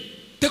tonight,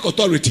 take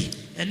authority.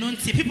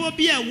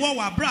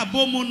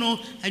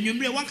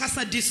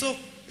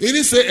 He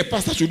didn't say a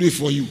pastor should do it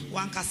for you.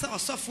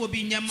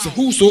 So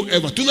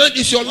whosoever, tonight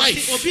is your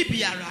life.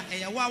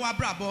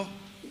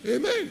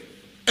 Amen.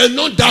 And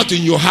not doubt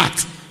in your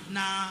heart.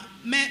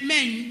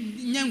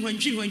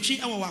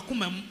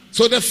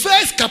 So the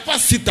first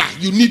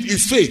capacitor you need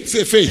is faith.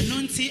 Say faith.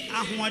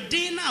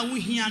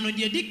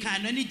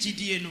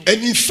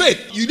 And in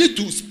faith, you need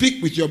to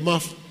speak with your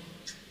mouth.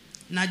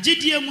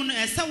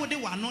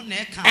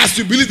 As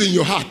you believe in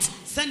your heart.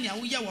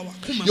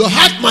 Your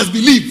heart must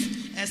believe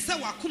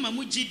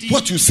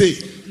what you say.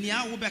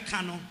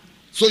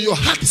 So your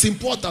heart is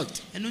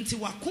important.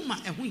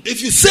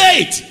 If you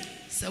say it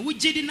and you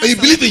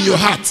believe in your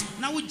heart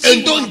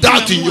and don't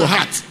doubt in your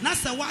heart,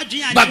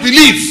 but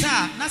believe,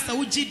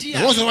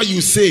 and whatever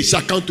you say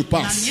shall come to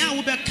pass.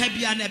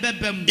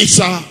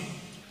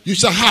 You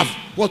shall have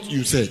what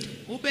you said.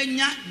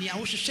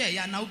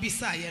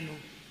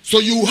 So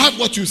you have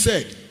what you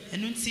said.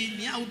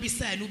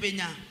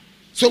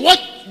 So what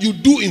you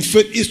do in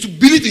faith is to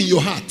believe in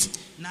your heart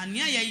that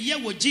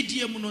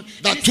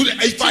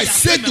if I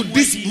say to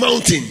this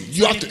mountain,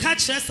 you have to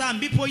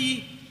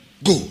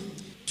go,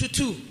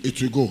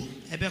 it will go.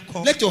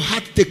 Let your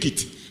heart take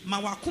it.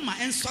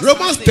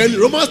 Romans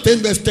 10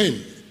 verse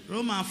 10.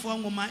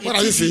 What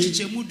does it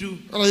say? What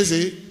does it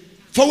say?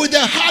 For with the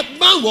heart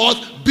man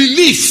what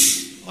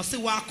believes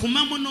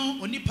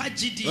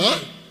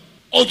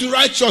unto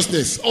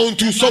righteousness,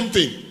 unto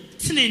something.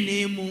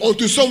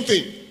 Unto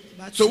something.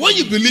 So when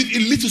you believe,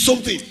 it leads to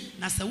something.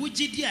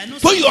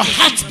 When your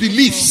heart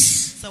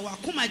believes,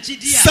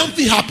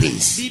 something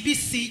happens.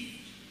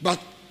 But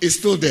it's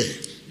still there.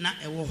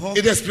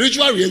 In the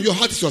spiritual realm, your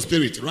heart is your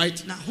spirit, right?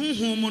 So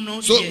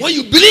when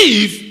you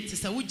believe,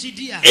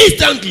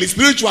 instantly,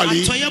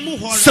 spiritually,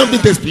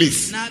 something takes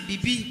place.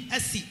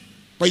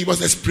 But you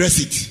must express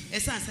it.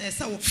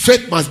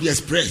 Faith must be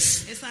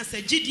expressed.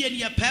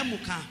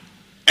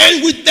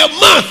 And with the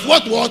mouth,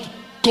 what?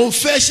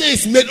 Confession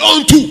is made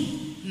unto.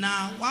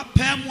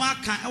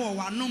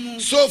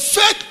 So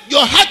faith,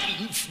 your heart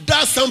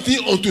does something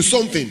unto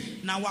something.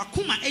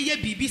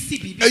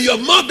 And your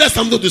mouth does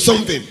something to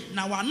something.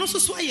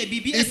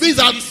 It means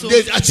that they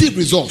achieve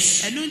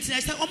results.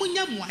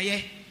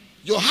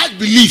 Your heart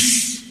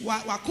believes.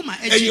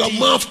 And your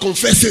mouth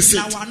confesses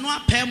it.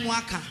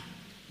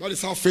 That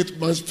is how faith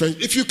man's faith.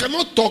 If you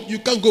cannot talk, you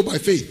can't go by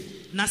faith.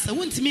 When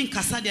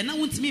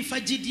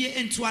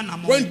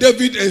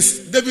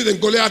David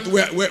and Goliath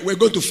were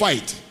going to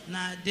fight,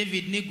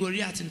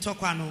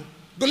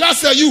 Goliath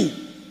said,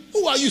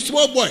 who are you,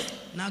 small boy?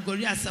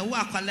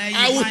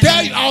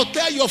 I'll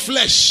tear your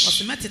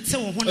flesh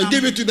and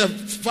give it to the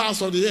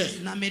fowls of the air.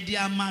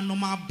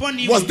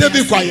 Was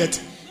David quiet?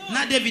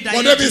 Was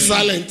David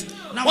silent?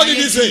 What did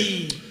he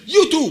say?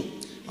 You too.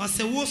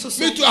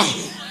 Me too.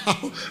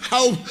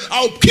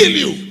 I'll kill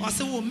you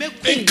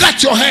and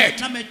cut your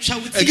head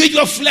and give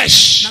your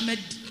flesh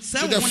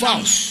to the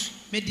fowls.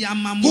 Who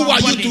are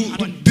you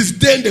to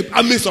disdain the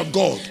armies of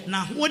God? So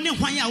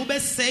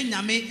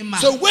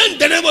when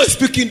the devil is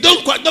speaking,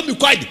 don't be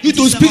quiet. You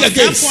don't speak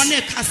against.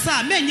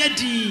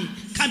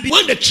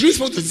 When the tree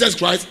spoke to Jesus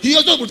Christ, he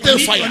also return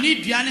fire.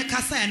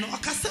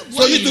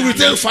 So you to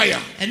return fire.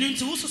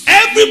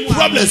 Every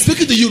problem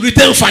speaking to you,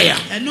 return fire.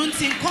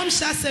 Anything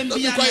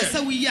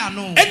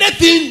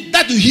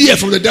that you hear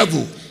from the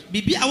devil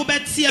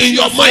in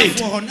your mind,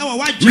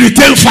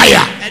 return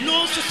fire.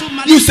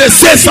 You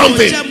say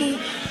something.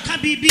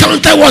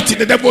 Counter what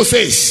the devil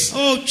says.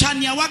 Are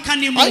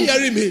you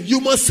hearing me? You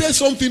must say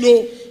something.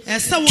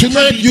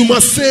 Tonight you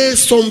must say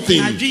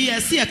something.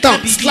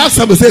 Last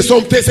time say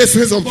something.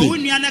 Say something.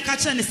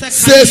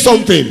 Say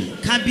something.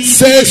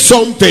 Say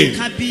something.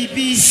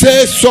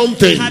 Say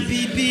something.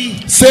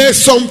 Say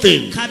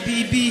something.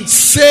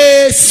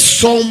 Say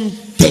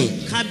something.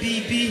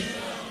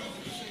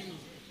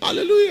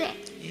 Hallelujah.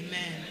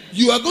 Amen.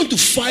 You are going to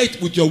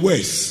fight with your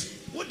words.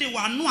 Now, do you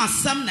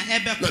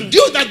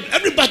know that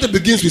every battle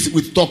begins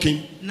with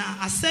talking?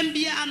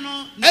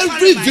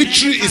 Every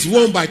victory is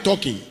won by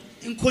talking.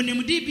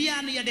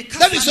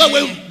 That is why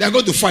when they are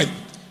going to fight,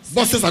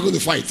 bosses are going to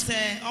fight.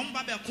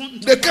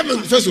 They come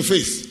in face to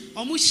face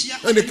and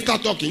they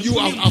start talking.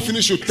 I'll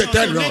finish you.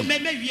 Third round.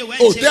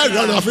 Oh, third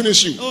round, I'll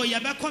finish you. Oh,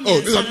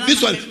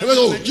 this one.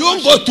 Oh, you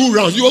won't go 2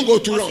 rounds. You won't go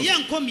 2 rounds.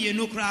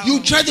 You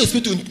try to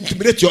speak to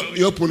intimidate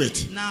your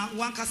opponent.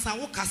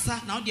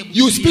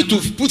 You speak to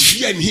put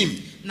fear in him.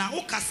 Are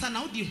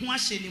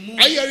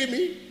you hearing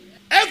me?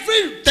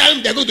 Every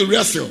time they're going to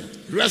wrestling,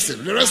 they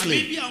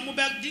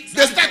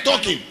start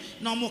talking.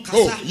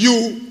 Oh,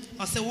 you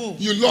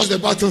lost the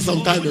battle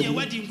some time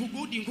ago.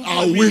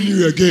 I'll win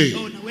you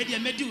again.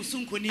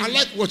 I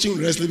like watching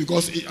wrestling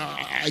because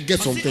I get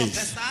some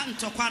things.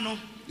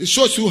 It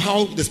shows you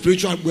how the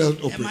spiritual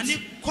world operates.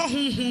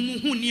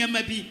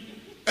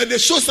 And they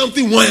show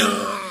something, and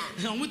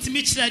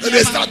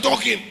they start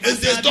talking, and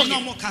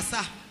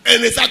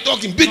they start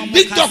talking,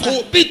 big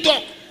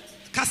talk.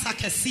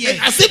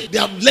 As if they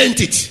have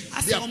learned it,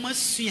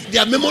 they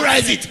have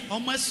memorized it.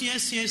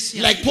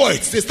 Like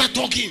poets, they start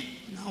talking.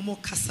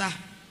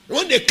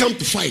 When they come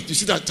to fight, you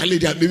see that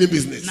they are making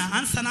business.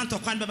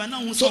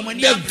 So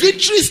the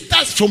victory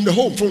starts from the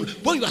home. From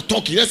when you are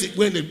talking, that's it,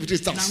 when the victory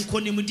starts.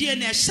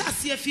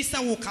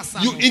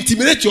 You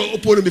intimidate your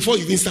opponent before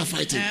you even start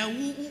fighting.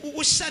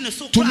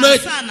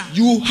 Tonight,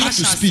 you have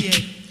to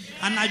speak.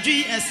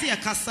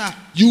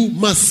 You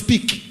must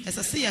speak.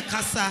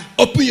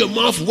 Open your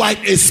mouth wide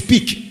and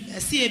speak.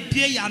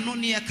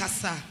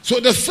 So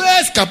the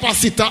first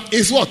capacitor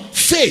is what?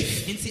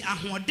 Faith.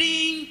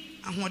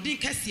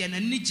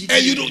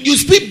 And you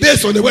speak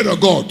based on the word of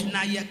God.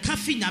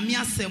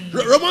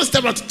 Romans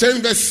chapter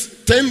 10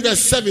 verse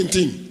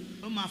 17.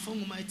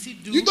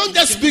 You don't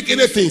just speak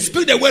anything.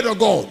 Speak the word of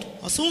God.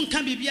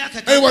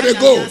 Anywhere they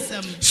go.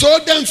 So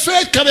then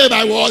faith coming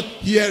by what?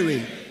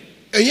 Hearing.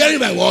 And hearing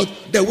by what?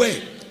 The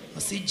word.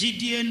 So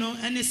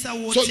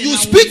you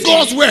speak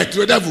God's word to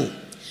the devil.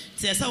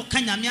 This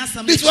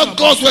is what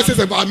God's word says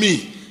about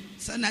me.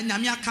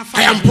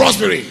 I am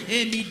prospering.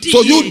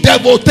 So you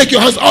devil, take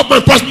your hands off my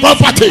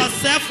property.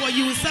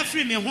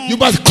 You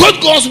must quote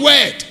God's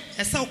word.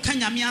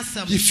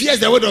 He fears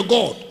the word of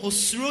God.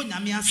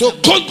 So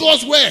quote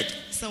God's word.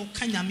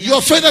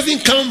 Your faith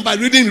doesn't come by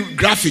reading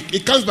graphic.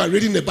 It comes by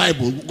reading the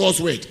Bible, God's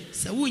word.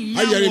 Are you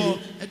hearing me?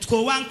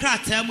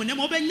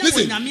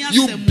 Listen,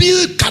 you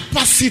build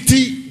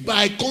capacity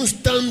by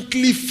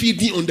constantly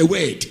feeding on the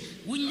word.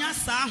 Right.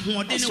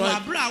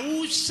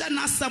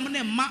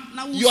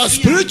 Your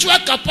spiritual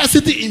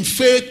capacity in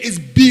faith is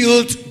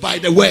built by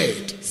the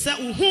word.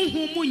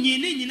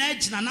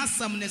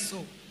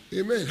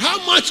 Amen. How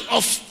much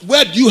of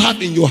word do you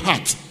have in your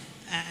heart?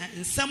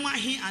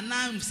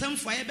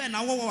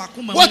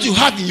 What you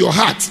have in your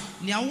heart,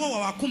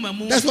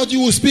 that's what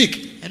you will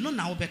speak.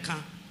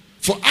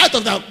 For out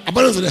of the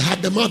abundance of the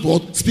heart, the mouth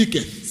will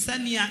speaketh. But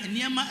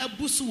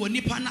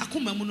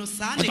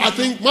I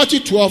think Matthew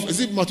 12, is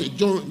it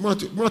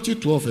Matthew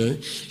 12,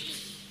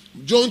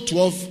 John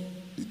 12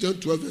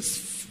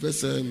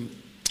 verse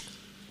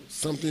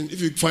something.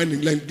 If you find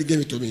it,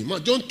 give it to me.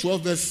 John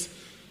 12 verse,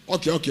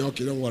 okay,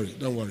 don't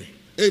worry.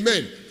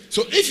 Amen.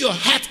 So if your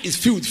heart is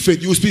filled with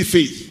faith, you will speak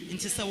faith.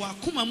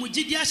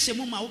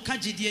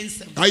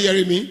 Are you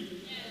hearing me?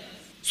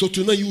 So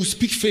tonight you will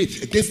speak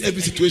faith against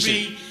every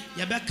situation.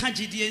 Let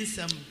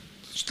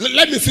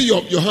me see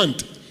your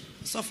hand.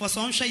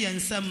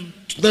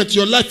 That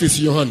your life is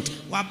in your hand.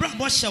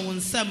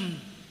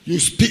 You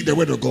speak the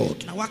word of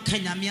God.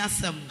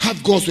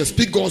 Have God's word.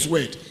 Speak God's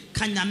word.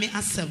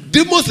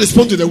 Demons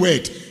respond to the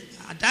word.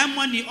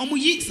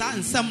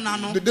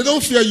 They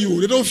don't fear you.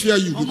 They don't fear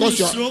you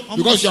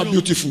because you are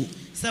beautiful.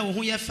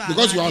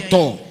 Because you are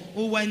tall.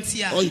 Or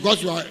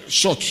because you are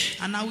short.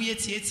 Or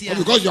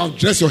because you have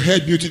dressed your hair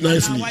nicely.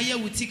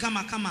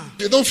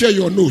 They don't fear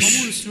your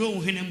nose.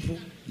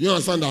 You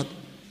understand that?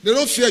 They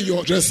don't fear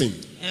your dressing.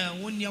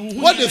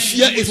 What they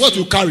fear is what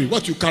you carry. And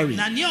what do you carry?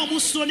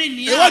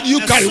 What do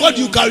you carry?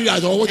 You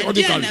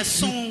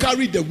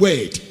carry the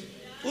word.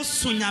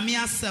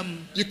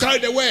 You carry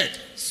the word.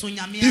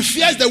 He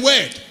fears the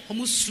word.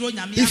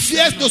 He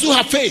fears those who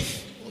have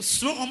faith.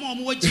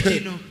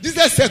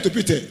 Jesus said to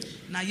Peter,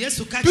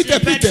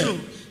 Peter,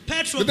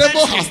 the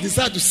devil has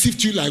decided to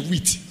sift you like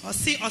wheat. But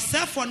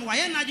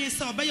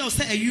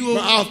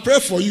I'll pray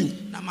for you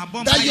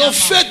that your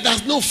faith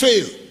does not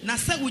fail.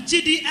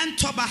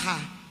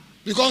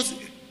 Because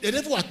the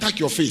devil will attack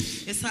your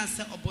faith.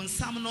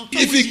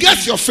 If he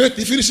gets your faith,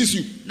 he finishes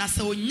you.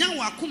 So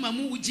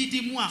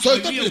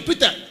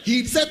Peter,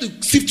 he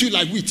decided to sift you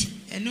like wheat.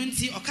 I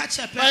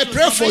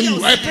pray for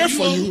you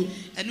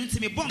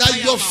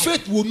that your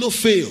faith will not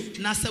fail.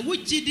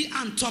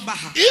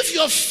 If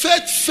your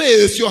faith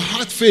fails, your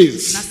heart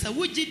fails.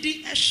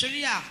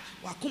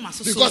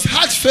 Because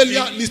heart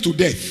failure leads to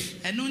death.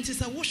 And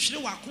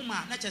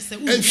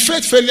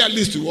faith failure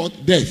leads to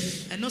what?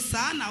 Death.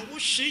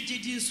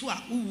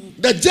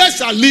 The just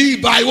shall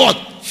live by what?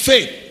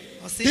 Faith.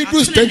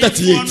 Hebrews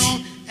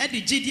 10:38.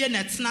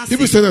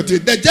 Hebrews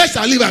 10:38. The just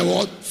shall live by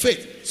what?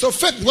 Faith. So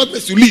faith is what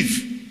makes you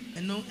live.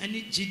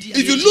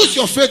 If you lose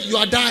your faith, you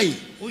are dying.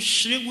 Well,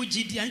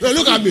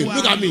 look at me.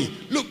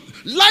 Look,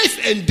 life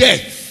and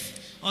death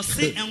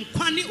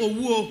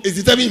is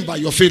determined by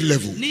your faith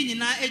level. Hey,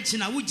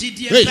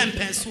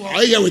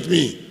 are you here with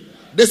me?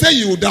 They say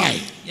you will die.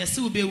 Do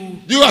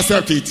you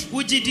accept it?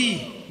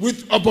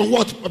 Upon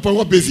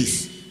what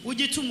basis? Do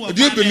you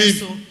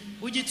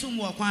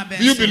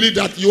believe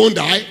that you won't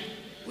die?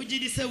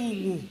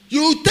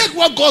 You take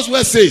what God's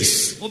word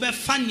says. Are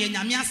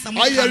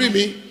you hearing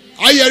me?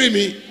 Are you hearing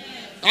me?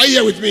 Are you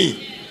here with me?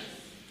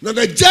 Now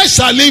the just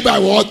shall live by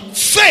what?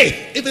 Faith.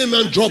 If any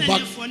man drop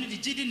back.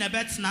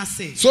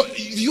 So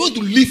if you want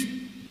to live,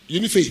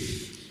 you need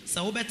faith.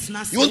 You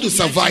want to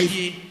survive,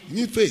 you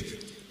need faith.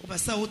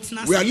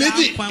 We are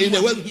living in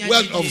a world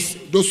of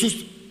those who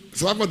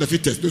survive the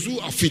fittest. Those who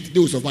are fit, they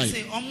will survive.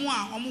 The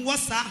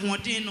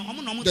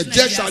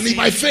just shall live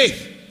by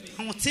faith.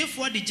 And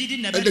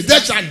the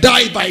just shall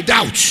die by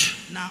doubt.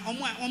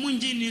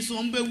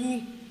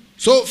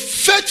 So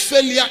faith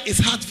failure is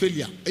heart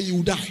failure, and you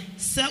will die.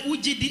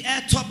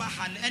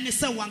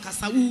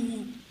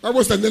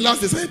 Bible said in the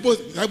last days,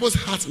 people's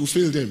hearts will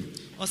fail them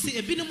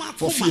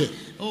for fear.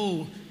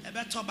 I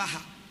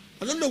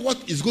don't know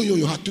what is going on in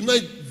your heart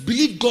tonight.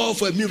 Believe God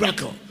for a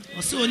miracle.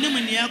 Anytime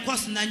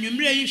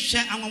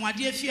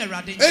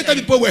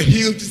people were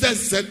healed,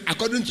 Jesus said,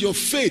 according to your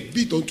faith,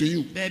 be it unto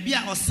you.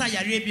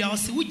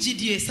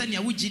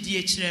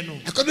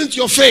 According to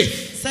your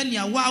faith.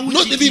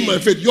 Not even my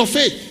faith, your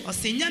faith.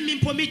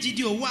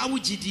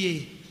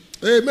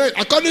 Amen.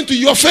 According to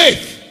your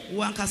faith,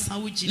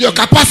 your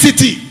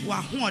capacity,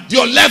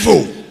 your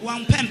level.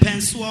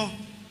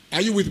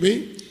 Are you with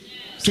me?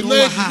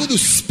 Tonight, you're going to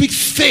speak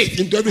faith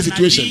into every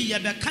situation.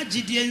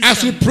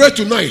 As we pray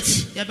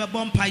tonight,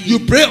 you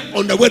pray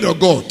on the word of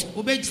God,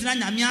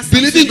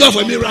 believing God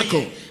for a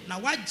miracle.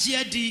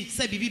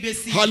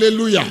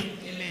 Hallelujah.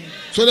 Amen.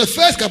 So the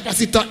first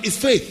capacitor is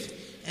faith.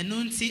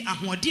 Number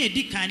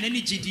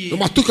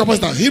two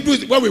capacitor,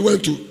 Hebrews, where we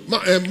went to,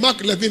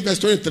 Mark 11 verse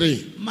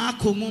 23.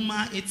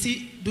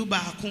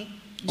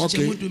 Okay. Mark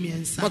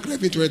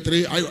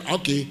 11:23.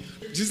 Okay.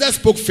 Jesus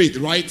spoke faith,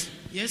 right?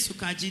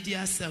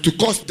 To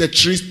cause the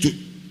tree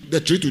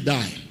to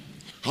die.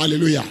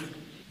 Hallelujah.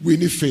 We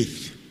need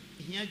faith.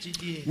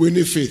 We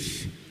need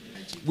faith.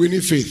 We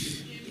need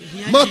faith.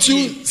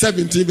 Matthew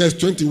 17 verse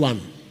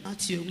 21.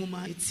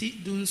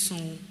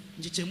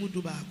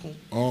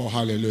 Oh,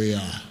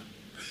 hallelujah.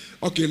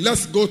 Okay,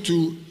 let's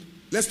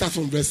start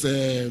from verse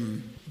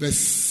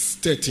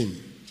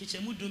 13.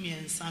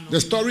 The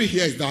story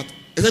here is that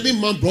a certain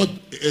man brought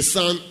a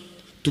son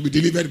to be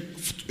delivered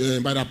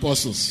by the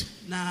apostles.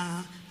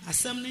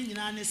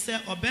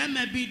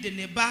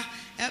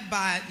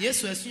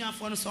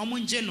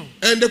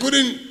 And they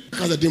couldn't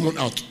cast the demon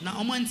out.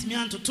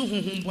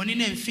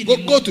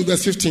 Go to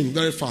verse 15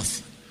 very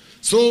fast.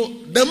 So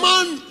the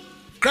man,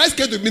 Christ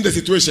came to be in the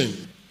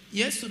situation.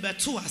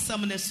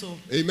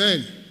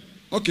 Amen.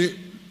 Okay.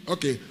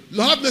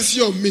 Lord, have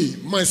mercy on me,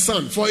 my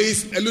son, for he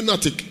is a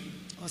lunatic.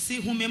 And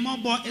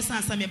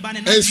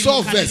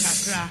so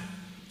verse.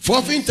 For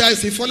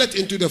oftentimes he falleth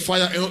into the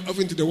fire and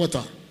often into the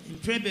water.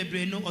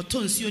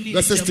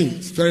 Verse 16,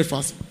 very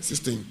fast.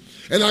 16.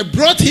 And I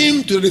brought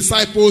him to the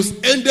disciples,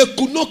 and they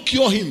could not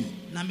cure him.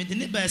 They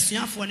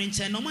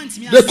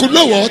could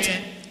not what?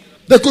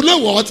 They could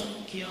not what?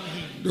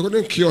 They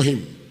couldn't cure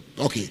him.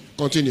 Okay,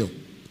 continue.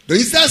 The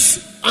Jesus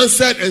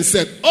answered and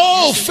said,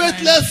 "Oh,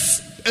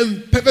 faithless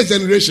and perfect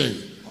generation,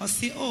 how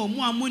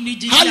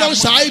long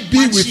shall I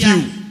be with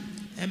you?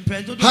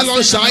 How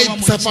long shall I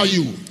suffer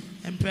you?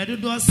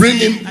 Bring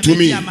him to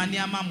me."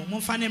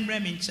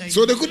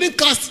 So they couldn't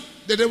cast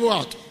the devil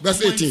out.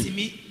 Verse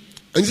 18.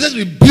 And Jesus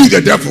rebuked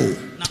the devil.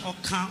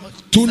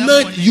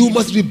 Tonight you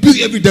must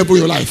rebuke every devil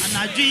in your life.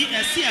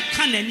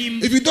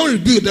 If you don't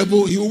rebuke the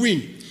devil, he will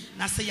win.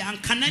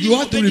 You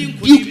have to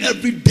rebuke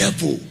every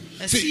devil.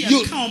 See,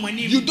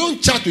 you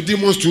don't chat with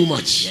demons too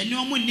much. And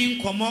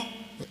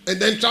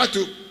then try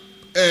to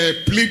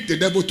plead the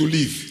devil to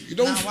leave. You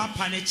don't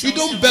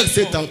beg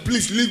Satan,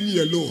 please leave me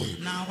alone.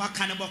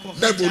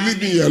 Devil,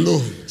 leave me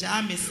alone.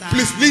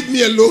 Please leave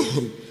me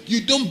alone.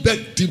 You don't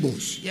beg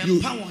demons.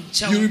 You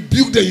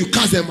rebuke them, you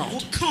cast them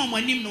out.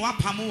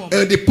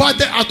 And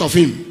departed out of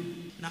him.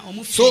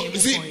 So, you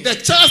see, the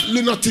child's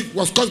lunatic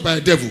was caused by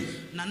a devil.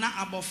 The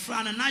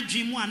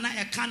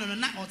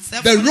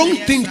wrong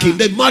thinking,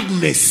 the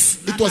madness,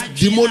 it was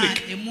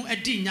demonic.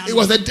 It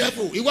was a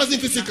devil. It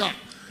wasn't physical.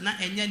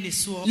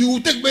 You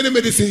will take many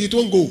medicines, it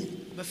won't go.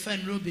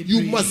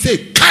 You must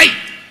say, Kai!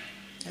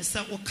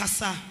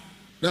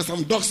 There are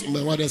some dogs in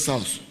my mother's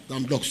house.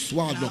 Some dogs,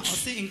 wild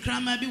dogs.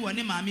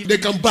 They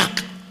come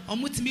back.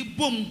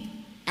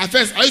 At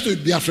first, I used to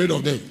be afraid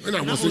of them when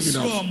I was living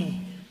out.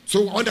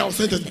 So when I was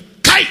sentenced,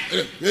 Kai!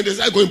 And then they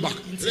start going back.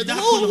 And then,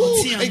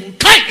 and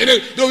Kai! And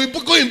then they will be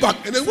going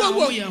back. And then,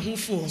 whoa.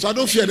 So I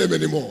don't fear them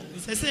anymore.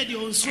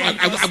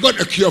 I got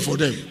a cure for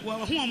them.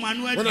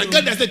 When I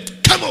get there, I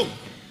said, come on.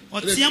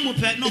 If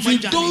you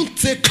don't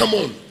say come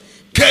on,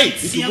 Kai,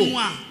 if you go.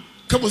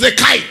 Come on, say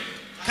Kai.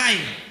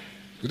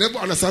 You never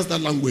understand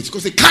that language.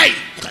 Because say Kai.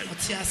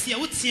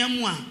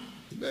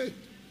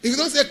 If you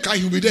don't say Kai,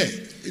 he'll be there.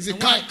 It's a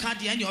Kai.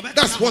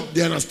 That's what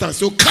they understand.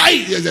 So Kai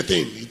is the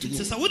thing.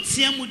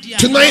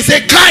 Tonight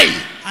say Kai.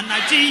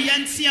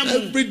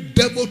 Every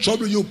devil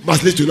trouble you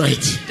must leave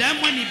tonight. And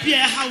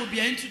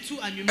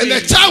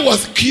the child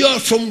was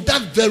cured from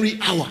that very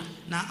hour.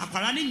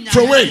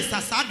 From when?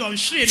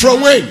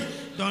 From when?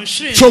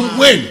 From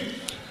when?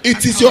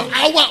 It is your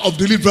hour of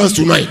deliverance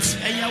tonight.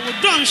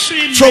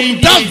 From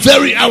that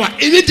very hour,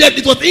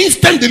 immediately it was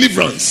instant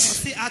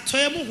deliverance.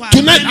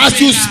 Tonight, as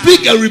you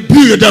speak and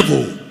rebuke the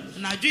devil,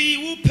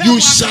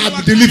 you shall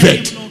be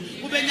delivered.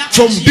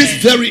 From this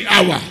very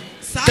hour.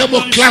 Come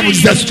on, clap with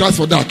Jesus Christ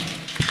for that.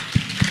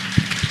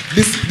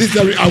 This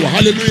very hour.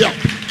 Hallelujah.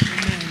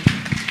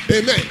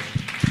 Amen.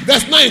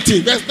 Verse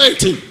 19. Verse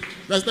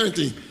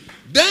 19.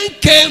 Then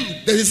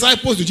came the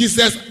disciples to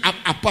Jesus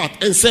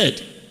apart and said,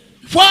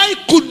 why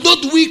could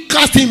not we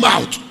cast him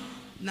out?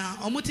 Why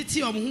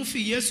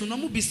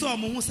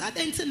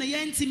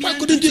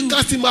couldn't you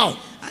cast him out?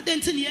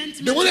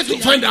 They wanted to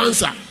find the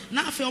answer.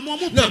 Now,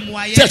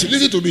 church,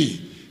 listen to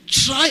me.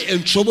 Try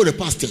and trouble the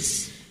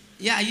pastors.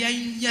 Not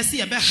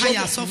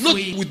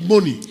with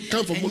money.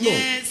 Come from money. No.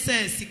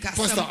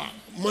 Pastor,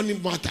 money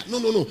matter.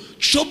 No.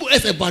 Trouble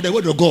us about the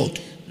word of God.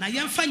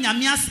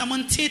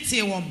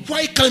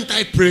 Why can't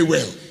I pray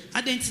well?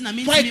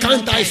 Why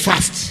can't I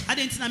fast?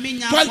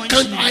 Why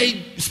can't I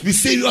be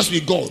serious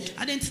with God?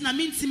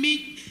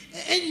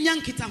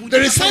 The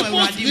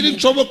disciples didn't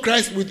trouble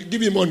Christ with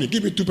give me money,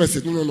 give me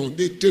 2%. No.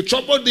 They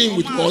troubled him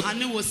with what?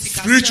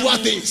 Spiritual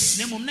things.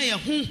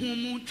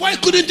 Why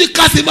couldn't they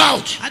cast him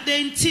out?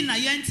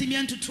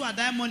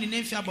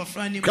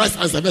 Christ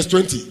answered, verse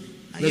 20.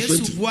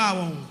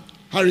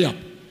 Hurry up.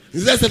 He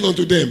said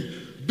unto them,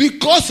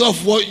 because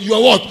of what you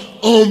are what?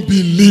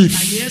 Unbelief.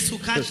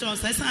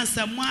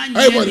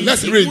 Everybody,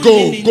 let's read.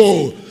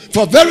 Go.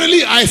 For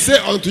verily I say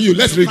unto you,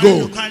 let's read.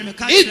 Go.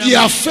 If ye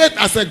have faith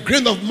as a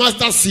grain of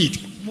mustard seed,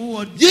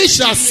 ye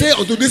shall say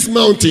unto this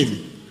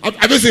mountain.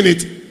 Have you seen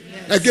it?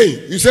 Yes.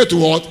 Again, you said to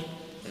what?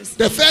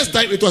 The first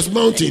time it was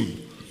mountain.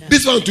 Yeah.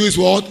 This one too is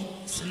what?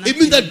 It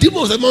means that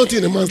demon was a mountain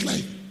in a man's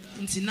life.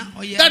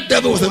 That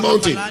devil was a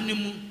mountain.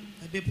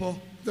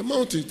 The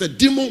mountain, the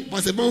demon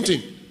was a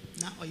mountain.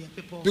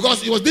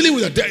 Because he was dealing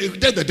with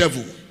the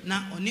devil.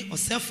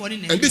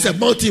 And this is a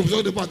mountain. We're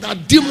talking about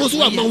that demons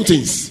who are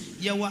mountains.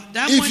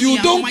 If you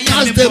don't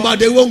cast them out,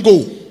 they won't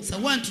go.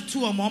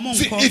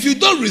 See, if you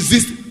don't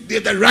resist, they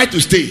have the right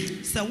to stay.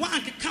 This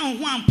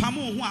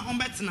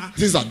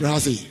is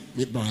Brasi.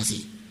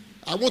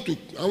 I want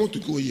to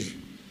go here.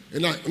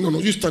 And no,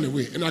 you stand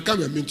away. And I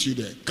come and meet you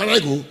there. Can I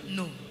go?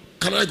 No.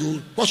 Can I go?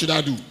 What should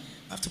I do?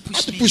 I have to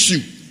push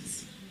you.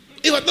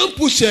 If I don't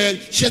push her,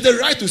 she has the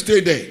right to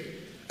stay there.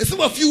 And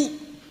some of you,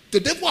 the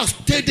devil has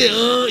stayed there.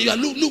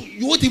 Look,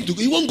 you want him to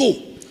go. He won't go.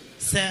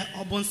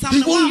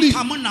 He won't leave.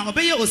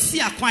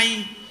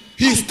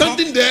 He's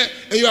standing there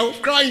and you are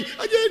crying,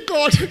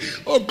 God,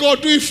 oh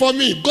God, do it for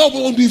me. God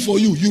won't do it for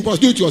you. You must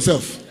do it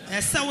yourself.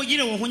 Oh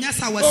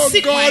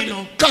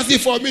God, cast it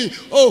for me.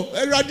 Oh,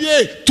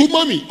 eradie to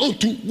mommy. Oh,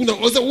 to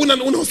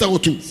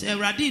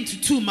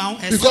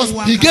because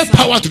he gave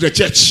power to the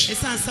church.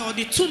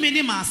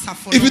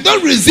 If you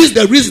don't resist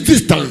the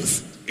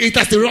resistance, it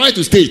has the right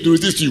to stay to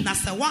resist you.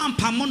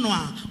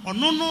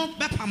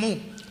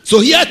 So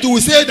here too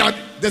we say that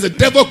there's a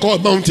devil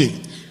called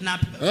mountain.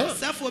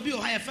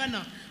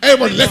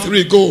 Everybody, let's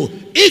read. Go.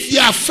 If you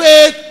have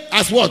faith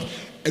as what?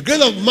 A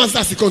grain of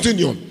mustard seed.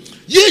 Continue.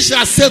 Ye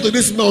shall say to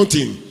this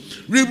mountain,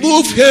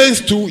 remove hence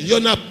to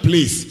yonder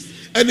place,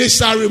 and it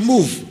shall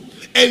remove,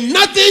 and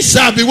nothing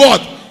shall be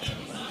what?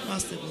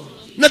 Possible.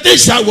 Nothing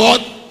shall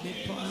what? Be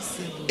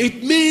possible.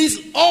 It means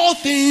all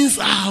things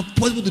are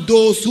possible to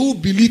those who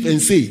believe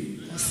and say.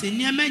 Say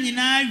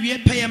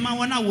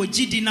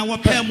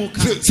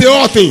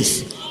all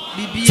things.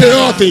 Say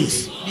all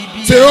things.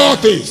 Say all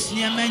things.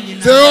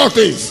 Say all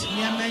things.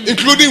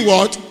 Including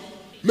what?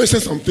 Mention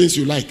some things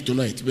you like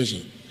tonight.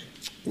 Mention.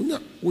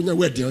 Unya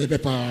wedding,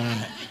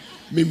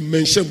 me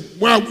mention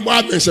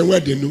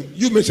wedding.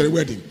 You mention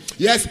wedding.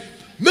 Yes,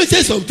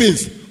 mention some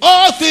things.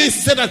 All things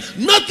said that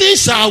nothing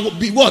shall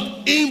be what?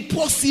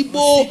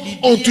 Impossible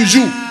unto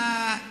you.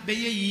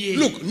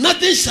 Look,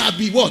 nothing shall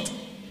be what?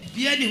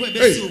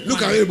 Hey,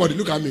 look at everybody,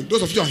 look at me.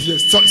 Those of you are here,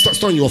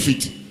 stand on your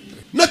feet.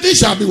 Nothing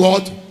shall be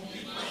what?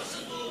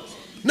 Impossible.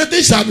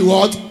 Nothing shall be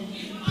what?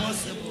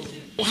 Impossible.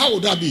 How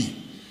would that be?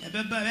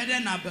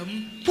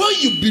 When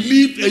you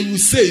believe and you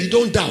say, you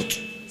don't doubt.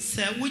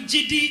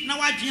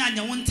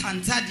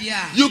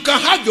 You can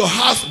have your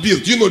house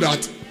built. You know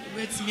that?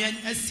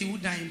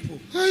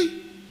 Hey,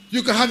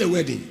 you can have a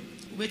wedding.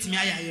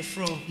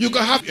 You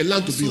can have a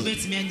land to build.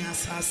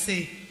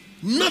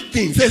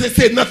 Nothing.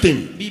 Say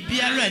nothing.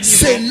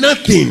 Say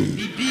nothing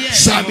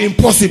shall be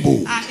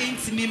impossible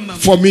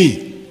for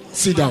me.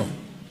 Sit down.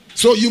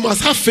 So you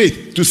must have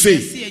faith to say.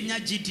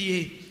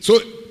 So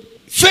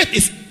faith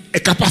is a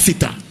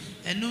capacitor.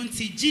 And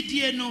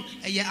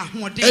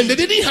they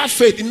didn't have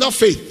faith, enough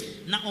faith.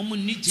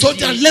 So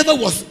their level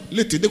was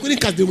little. They couldn't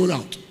cast demons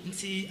out.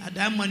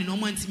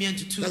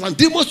 And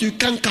demons you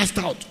can't cast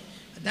out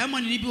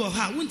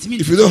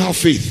if you don't have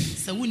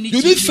faith. You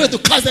need faith to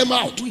cast them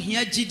out.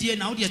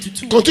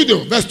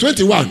 Continue. Verse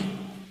 21.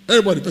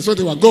 Everybody, verse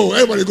 21. Go.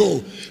 Everybody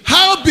go.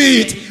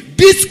 Howbeit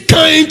this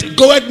kind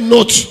goeth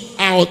not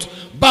out,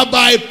 but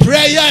by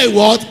prayer and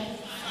what?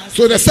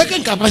 So the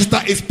second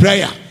capacitor is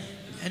prayer.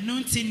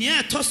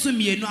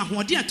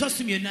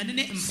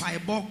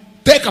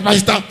 Third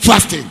capacitor,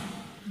 fasting.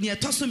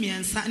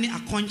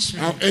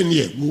 I'll end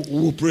here. We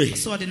will pray.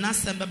 Because I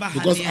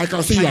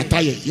can see you are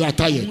tired. You are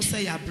tired.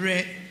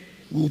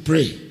 We will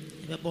pray.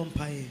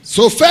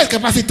 So first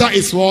capacitor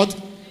is what?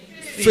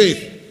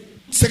 Faith.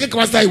 Second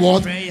capacitor is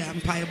what?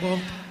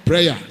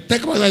 Prayer.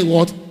 Third capacitor is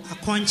what?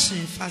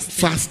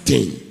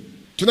 Fasting.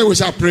 Tonight we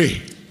shall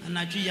pray.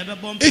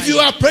 If you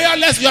are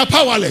prayerless, you are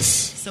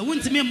powerless. Your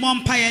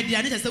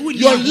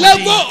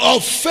level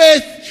of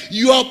faith,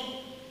 your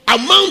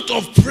amount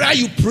of prayer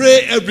you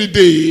pray every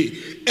day,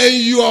 and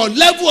your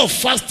level of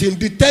fasting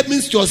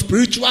determines your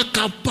spiritual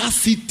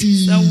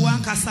capacity. Let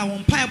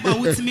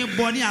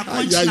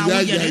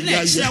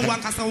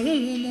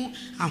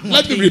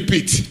me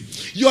repeat.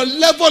 Your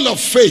level of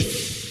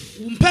faith,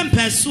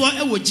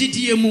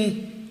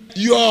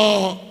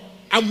 your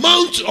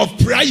amount of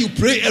prayer you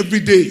pray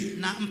every day,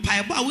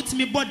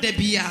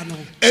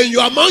 and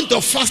your amount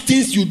of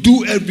fastings you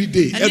do every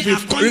day,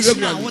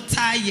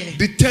 regularly,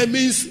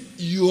 determines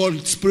your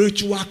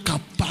spiritual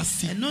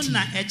capacity.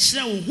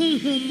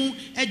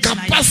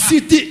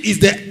 Capacity is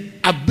the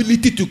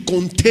ability to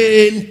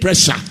contain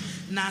pressure,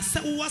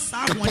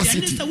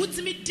 capacity,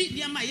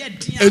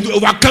 and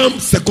overcome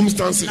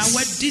circumstances.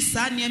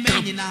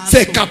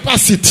 Say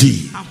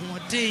capacity.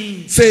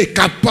 Say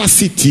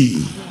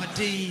capacity.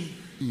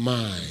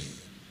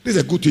 This is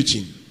a good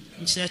teaching.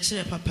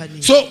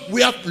 So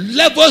we have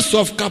levels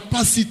of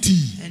capacity.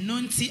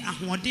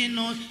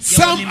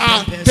 Some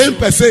are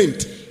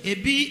 10%.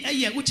 When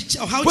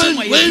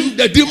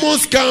the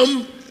demons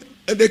come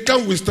and they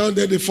can't withstand,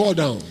 then they fall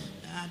down.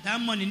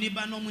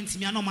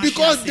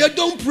 Because they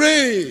don't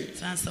pray.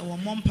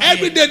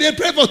 Every day they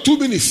pray for 2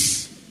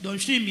 minutes. When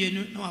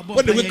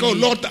they wake up,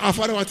 Lord, our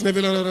Father,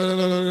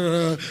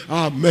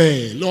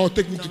 Amen. Lord,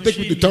 take me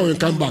to town and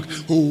come back.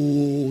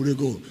 Oh, they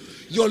go.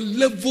 Your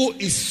level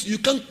is, you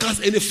can't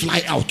cast any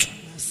fly out.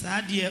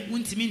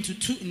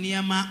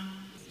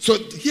 So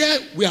here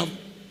we have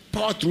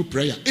power through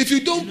prayer. If you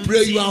don't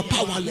pray, you are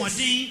powerless.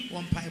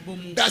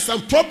 There are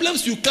some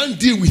problems you can't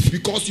deal with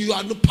because you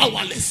are not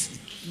powerless.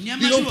 You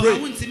don't pray.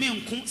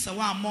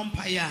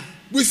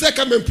 We say,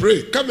 come and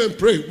pray. Come and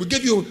pray. We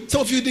give you,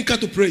 some of you didn't come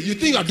to pray. You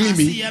think you are doing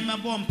me?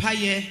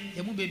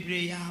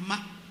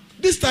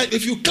 This time,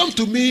 if you come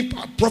to me,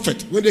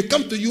 prophet, when they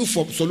come to you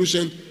for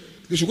solution,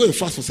 they should go and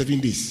fast for 7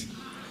 days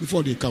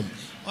before they come.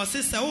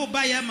 Today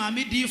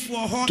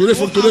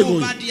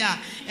going.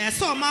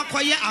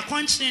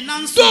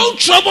 Don't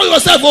trouble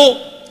yourself.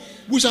 Oh,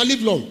 we shall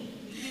live long.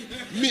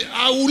 Me,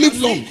 I will live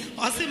long.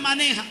 I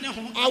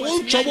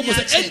won't trouble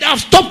myself. And I've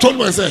stopped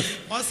troubling myself.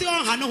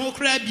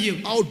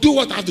 I'll do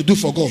what I have to do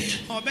for God.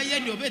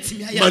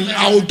 And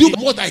I will do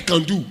what I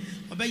can do.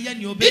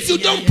 If you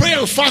don't pray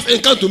and fast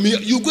and come to me,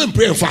 you go and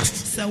pray and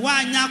fast. I'll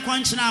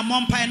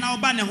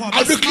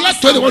declare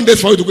 21 days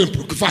for you to go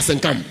and fast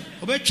and come.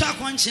 Feel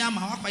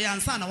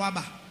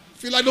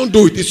like don't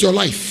do it, it's your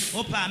life.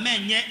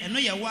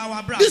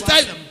 This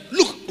time,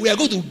 look, we are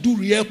going to do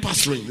real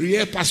pastoring.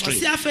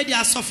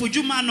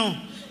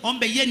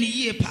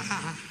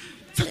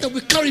 Sometimes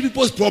we carry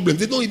people's problems,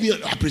 they don't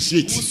even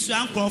appreciate.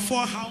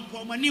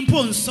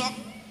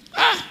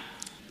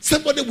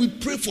 Somebody we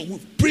pray for.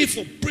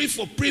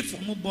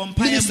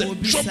 Minister,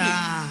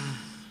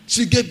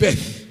 she gave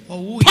birth.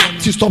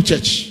 She stopped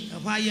church.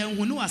 And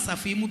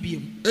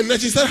then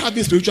she started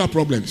having spiritual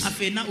problems. And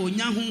then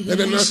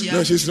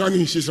now she's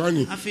running.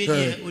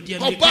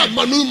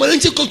 Manu,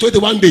 she come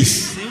 21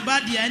 days.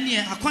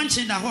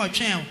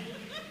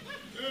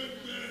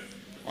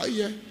 Oh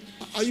yeah.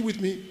 Are you with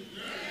me?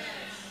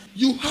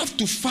 You have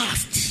to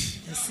fast.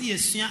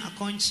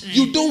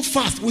 You don't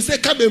fast. We say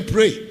come and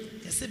pray.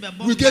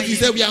 We tell you,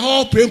 say we are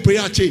all praying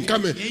prayer chain.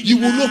 Come in. You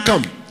will not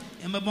come.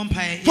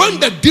 When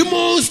the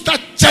demons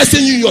start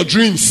chasing you in your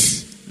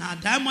dreams,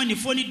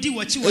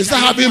 you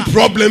start having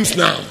problems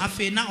now.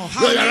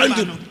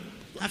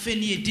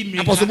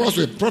 Apostle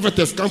Moses,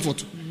 prophetess,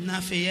 comfort.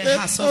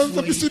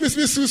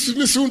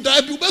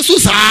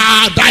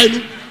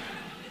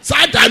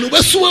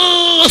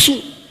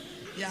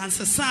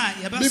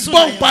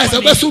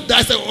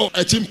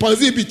 A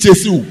chimpanzee be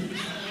chase you.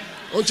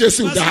 On chase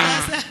you.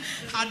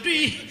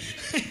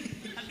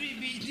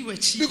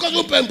 Because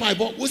open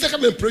Bible, we say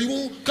come and pray.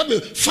 You come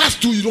and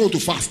fast too. You don't want to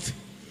fast.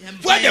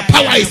 Where the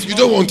power is, you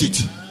don't want it.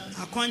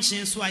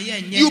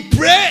 You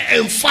pray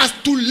and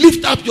fast to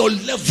lift up your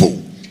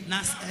level.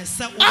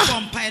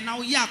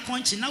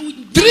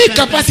 3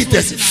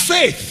 capacities: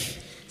 faith,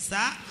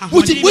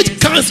 which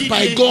comes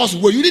by God's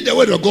word. You need the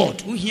word of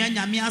God.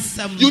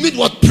 You need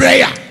what?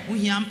 Prayer.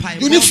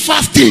 You need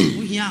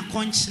fasting.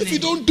 If you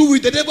don't do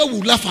it, the devil will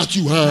laugh at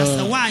you.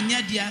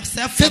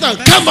 Satan,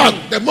 come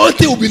out. The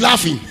mountain will be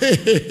laughing.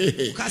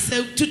 I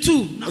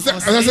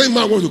said,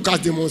 man wants to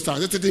cast demons out.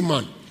 That's the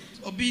man.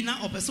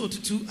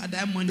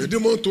 The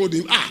demon told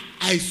him,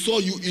 I saw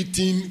you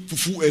eating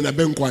fufu and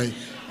abenkwai.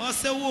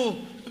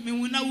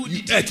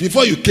 You ate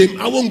before you came.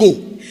 I won't go.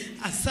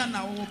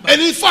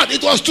 And in fact,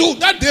 it was true.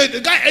 That day,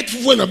 the guy ate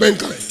fufu and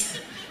abenkwai.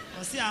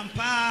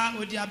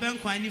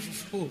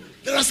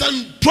 There are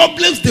some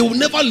problems they will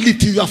never lead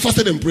till you are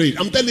fasted and prayed.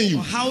 I'm telling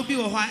you. I'm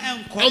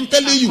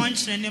telling you.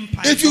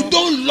 If you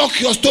don't lock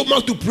your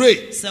stomach to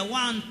pray,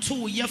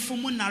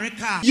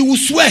 you will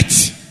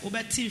sweat.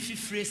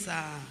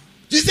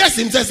 Jesus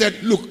himself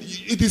said, look,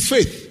 it is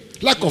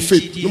faith. Lack of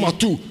faith. Number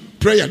 2,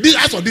 prayer.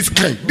 As of this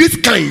kind. This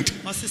kind.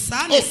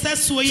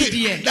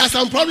 There are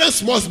some problems,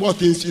 small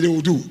things they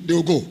will do. They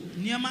will go.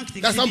 There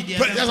are some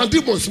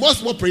demons,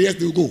 small prayers,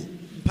 they will go.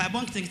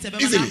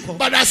 Easily.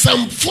 But there are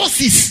some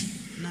forces.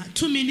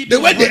 The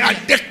way they are,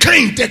 the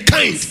kind.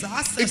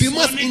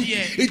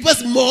 It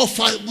must more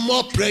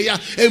prayer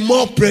and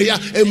more prayer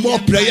and more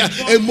prayer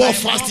and more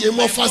fasting and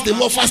more fasting and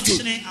more fasting.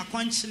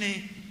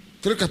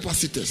 3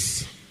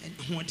 capacities.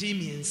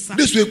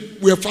 This week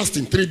we are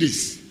fasting 3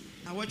 days.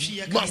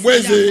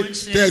 Wednesday,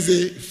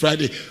 Thursday,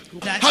 Friday.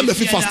 How many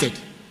fasted?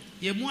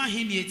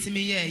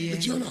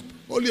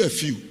 Only a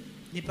few.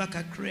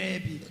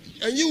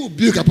 And you will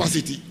build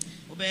capacity.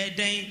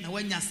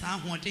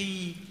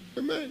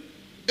 Amen.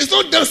 It's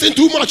not dancing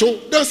too much.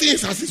 Dancing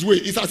is as his way.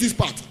 It's as his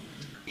part.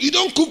 You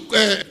don't cook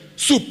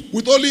soup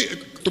with only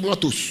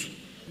tomatoes.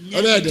 No.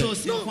 You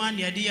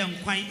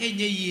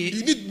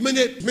need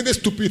many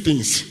stupid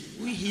things.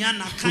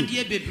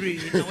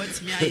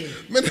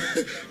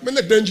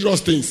 Many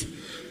dangerous things.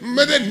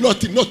 Many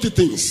naughty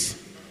things.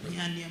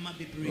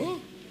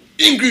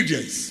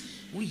 Ingredients.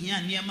 Are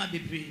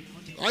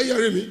you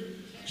hearing me?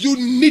 You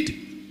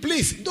need,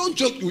 please don't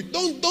joke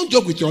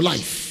with your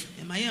life.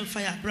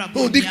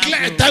 Don't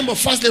declare a time of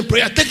fasting and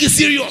prayer. Take it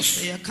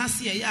serious. There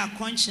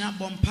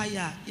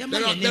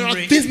are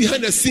things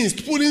behind the scenes,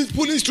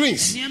 pulling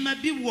strings. And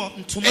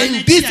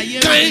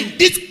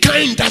this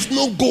kind does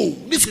not go.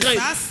 This kind.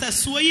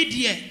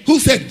 Who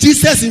said?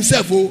 Jesus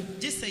himself.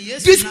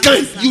 This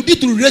kind, you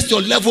need to raise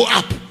your level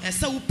up.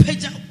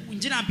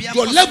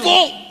 Your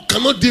level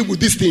cannot deal with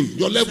this thing.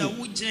 Your level.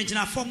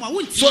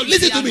 So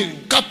listen to me.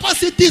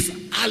 Capacities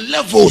are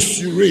levels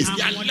you raise.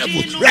 They are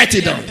levels. Write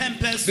it down.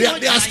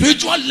 They are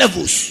spiritual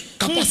levels.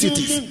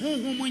 Capacities.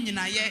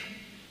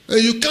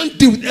 And you can't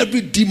deal with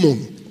every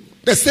demon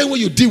the same way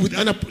you deal with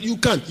another. You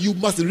can't. You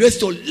must raise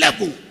your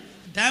level.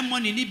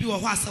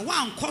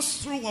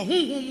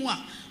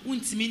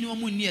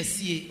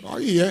 Are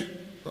you here?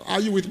 Are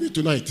you with me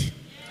tonight?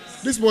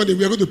 This morning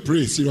we are going to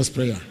pray serious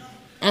prayer.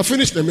 I'll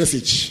finish the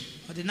message.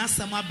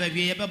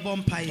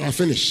 I'll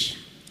finish.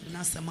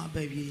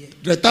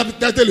 The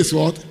title is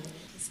what?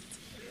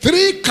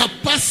 3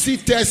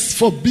 capacities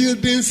for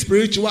building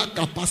spiritual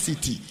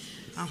capacity.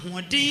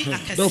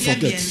 Don't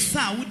forget.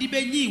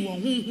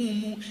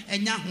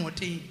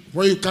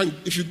 Well, you can,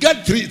 if you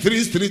get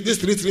these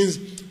 3 things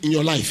in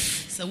your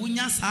life,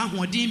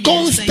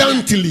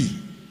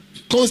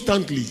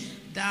 constantly,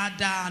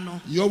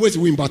 you always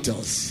win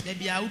battles.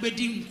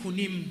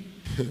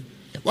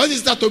 One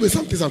sister told me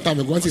something some time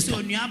ago.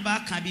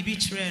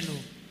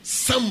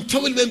 Some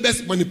family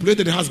members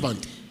manipulated the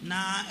husband. And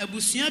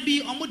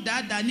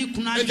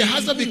the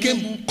husband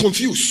became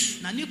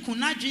confused.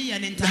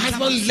 The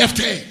husband left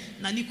her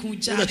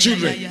with the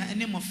children.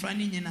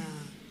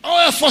 All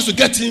efforts to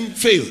get him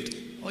failed.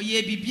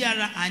 She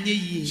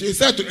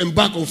decided to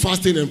embark on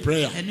fasting and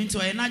prayer. And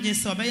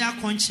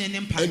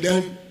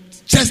then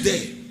just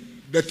there,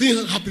 the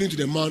thing happening to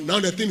the man, now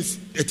the thing is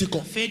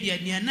ethical.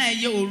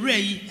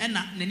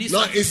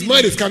 Now his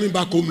mind is coming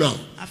back home now.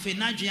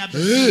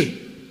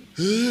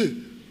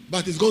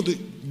 But he's going to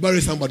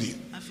bury somebody.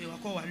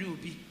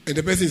 And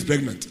the person is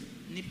pregnant.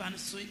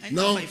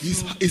 Now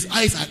his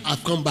eyes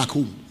have come back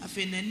home.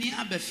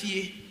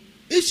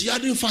 If she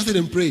hadn't fasted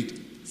and prayed,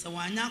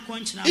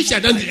 If she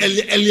had done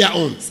it earlier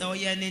on,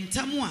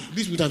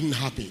 this would have been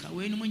happening.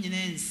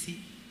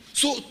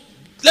 So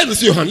let me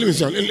see your hand. Let me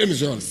see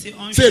your hand.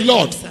 Say,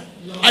 Lord,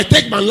 I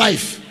take my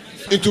life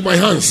into my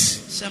hands.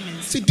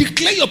 See,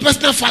 declare your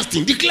personal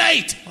fasting. Declare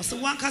it.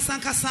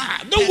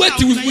 Don't wait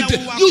till you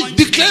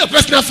declare your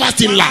personal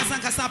fasting.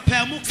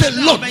 Say,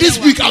 Lord, this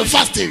week I'm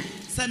fasting.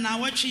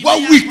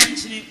 1 week.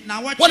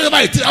 Whatever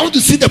it is, I want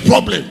to see the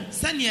problem.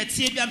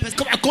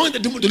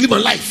 According to live my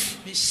life.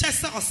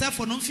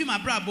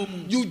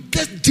 You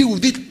just deal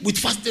with it with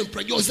fasting and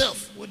pray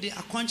yourself. One day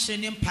I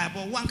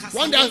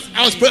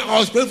was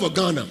praying for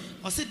Ghana.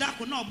 I told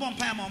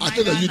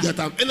you that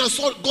time. And I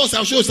saw God,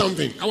 I'll show you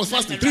something. I was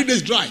fasting 3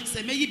 days dry. I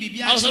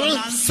was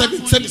around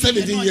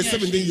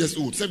 17 years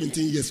old.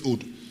 17 years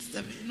old.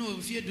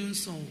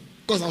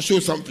 Because I'll show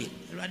you something.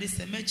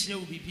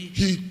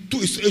 He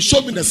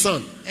showed me the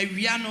sun.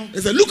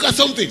 He said, look at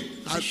something.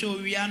 And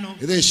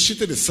then he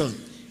shifted the sun.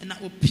 And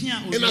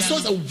I saw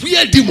some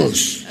weird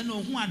demons.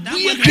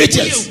 Weird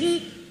creatures.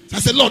 I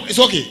said, Lord, it's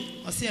okay.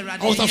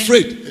 I was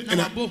afraid.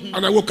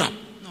 And I woke up.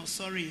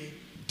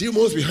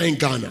 Demons behind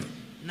Ghana.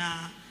 There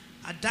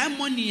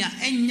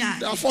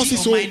are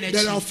forces.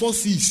 There are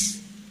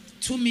forces.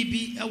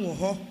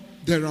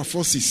 There are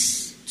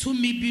forces.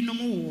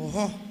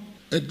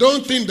 And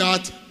don't think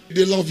that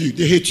they love you,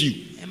 they hate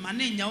you.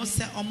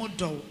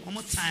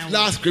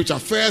 Last scripture,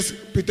 1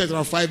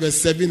 Peter 5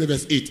 verse 7 and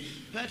verse 8.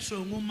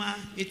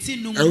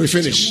 And we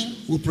finish.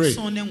 We pray.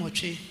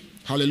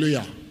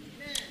 Hallelujah.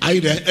 Are you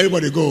there?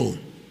 Everybody go.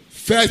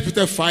 1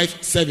 Peter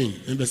 5 7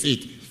 and verse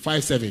 8.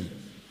 5 7.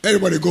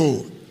 Everybody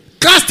go.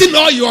 Casting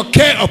all your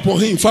care upon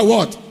him. For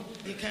what?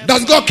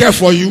 Does God care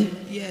for you?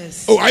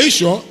 Yes. Oh, are you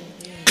sure?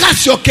 Yes.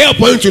 Cast your care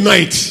upon him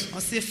tonight.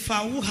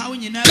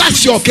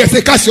 Cast your care.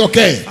 Say, cast your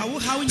care.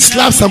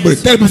 Slap somebody.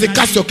 Tell them, say,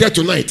 cast your care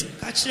tonight.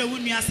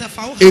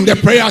 In the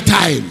prayer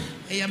time.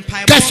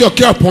 Cast your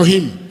care upon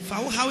him.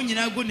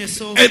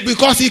 And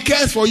because he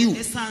cares for you.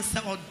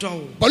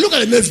 But look at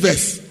the next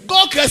verse.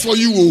 God cares for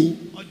you.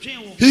 Oh.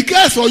 He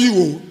cares for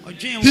you. Oh.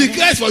 He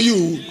cares for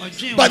you.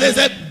 But they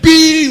said,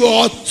 be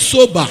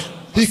sober.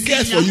 He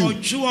cares for you.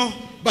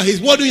 But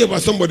he's warning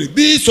about somebody.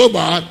 Be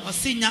sober.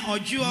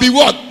 Be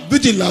what?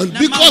 Vigilant.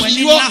 Because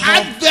your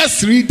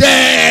adversary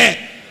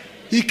there.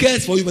 He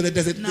cares for you, but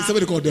there's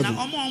somebody called devil.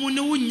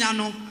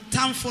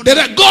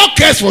 God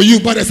cares for you,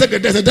 but they said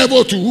that there's a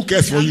devil too who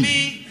cares for you.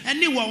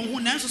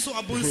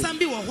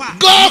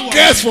 God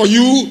cares for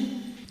you,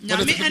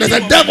 but there's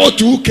a devil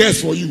too who cares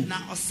for you.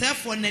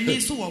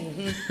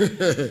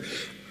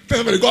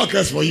 Somebody, God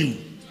cares for you,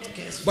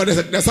 but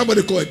there's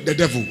somebody called the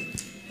devil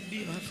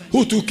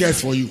who too cares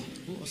for you.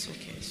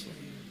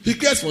 He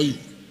cares for you.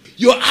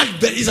 Your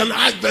adversary is an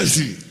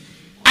adversary.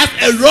 As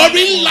a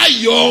roaring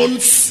lion,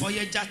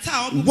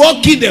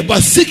 walking there,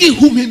 but seeking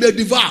whom he may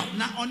devour.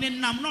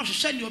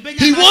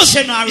 He was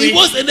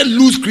a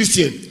loose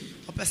Christian.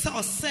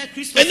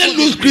 Any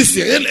loose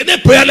Christian, any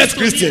prayerless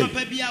Christian.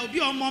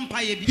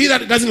 He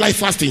that doesn't like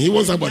fasting, he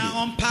wants somebody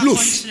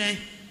loose.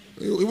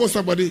 He wants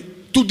somebody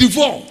to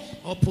devour.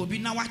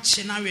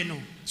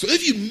 So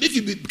if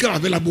you become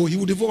available, he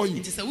will devour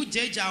you. Tonight,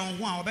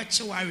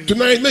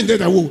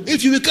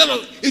 if you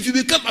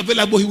become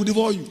available, he will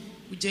devour you.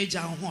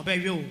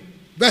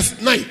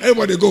 Verse 9.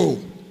 Everybody go.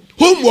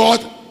 Whom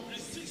what?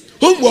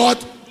 Whom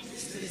what?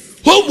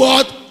 Whom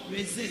what?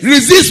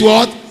 Resist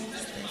what?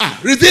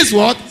 Resist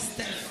what?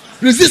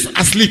 Resist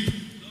asleep.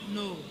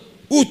 No.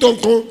 Who don't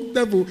come?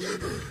 Devil.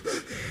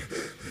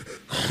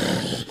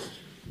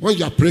 When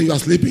you are praying, you are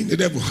sleeping. The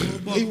devil.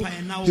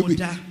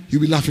 He'll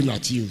be laughing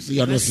at you. So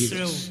you are not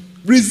serious.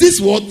 Resist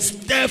what?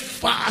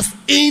 Steadfast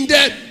in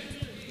the.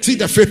 See,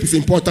 the faith is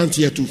important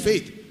here too.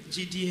 Faith.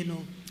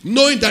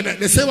 Knowing that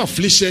the same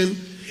affliction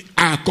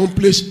are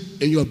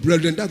accomplished in your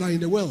brethren that are in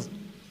the world.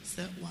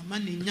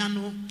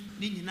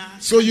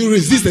 So you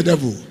resist the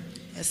devil.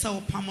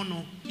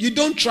 You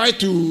don't try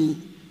to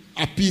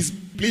appease,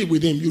 plead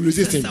with him. You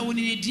resist him. And when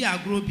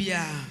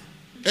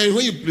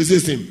you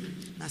resist him,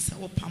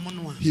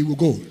 he will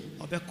go.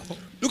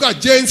 Look at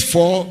James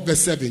 4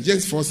 verse 7.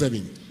 James 4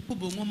 7.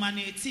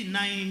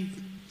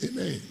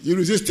 Amen. You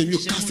resist him, you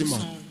cast him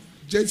out.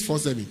 James 4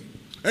 7.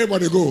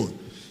 Everybody go.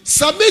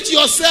 Submit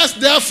yourselves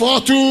therefore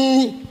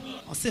to.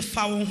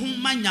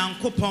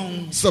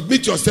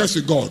 Submit yourselves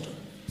to God.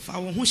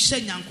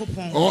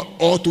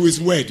 Or to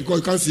his word, because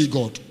you can't see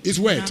God. His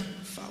word.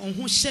 And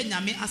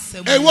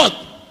what?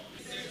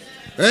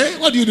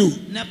 What do you do?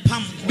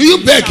 Do you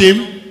beg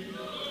him?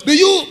 Do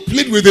you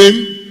plead with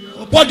him?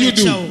 What do you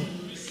do?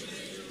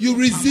 You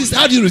resist.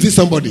 How do you resist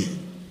somebody?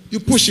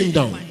 You push him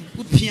down.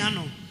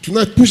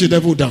 Tonight, push the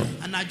devil down.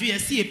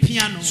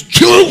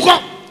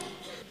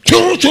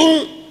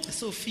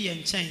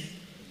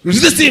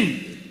 Resist him.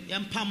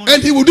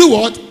 And he will do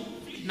what?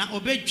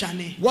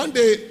 One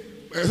day,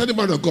 a certain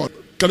man of God,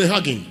 can I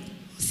hug him?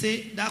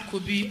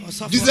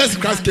 Jesus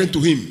Christ came to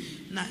him.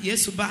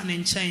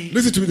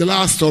 Listen to me, the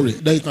last story.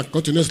 Then you can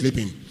continue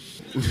sleeping.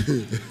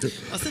 The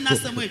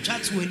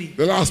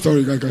last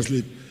story, you can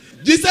sleep.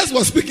 Jesus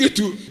was speaking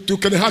to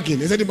Kenneth Hagin.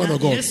 He said, the man of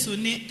God.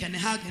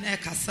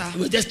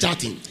 We were just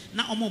chatting.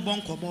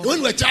 When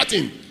we were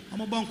chatting,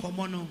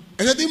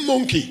 a certain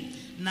monkey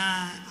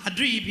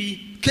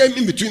came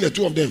in between the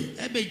two of them.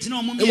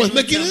 He was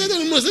making,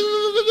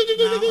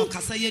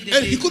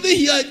 and he couldn't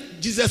hear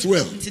Jesus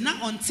well.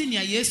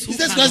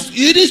 Jesus Christ,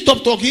 he didn't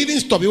stop talking. He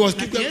didn't stop. He was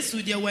keeping,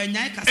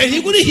 and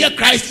he couldn't hear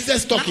Christ.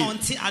 Jesus talking, and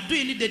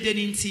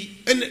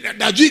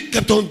the Jew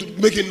kept on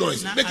making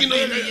noise, and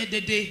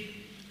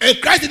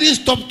Christ didn't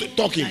stop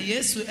talking. He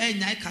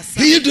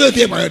didn't do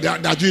anything about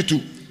that Jew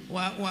too.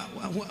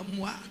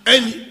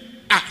 And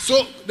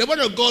so the word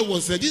of God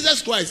was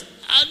Jesus Christ.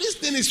 This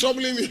thing is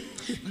troubling me.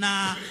 Get him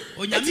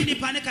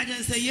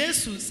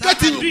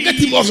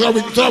off so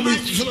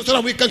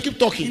that we can keep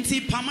talking.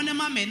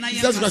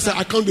 Jesus Christ said,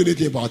 I can't do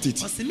anything about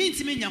it.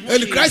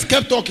 And Christ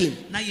kept talking.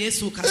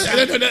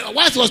 And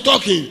whilst he was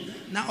talking,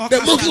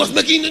 the monkey was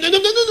making no.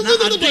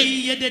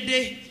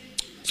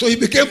 So he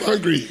became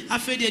hungry. He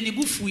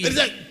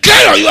said,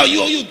 clear off,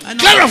 you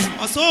clear off.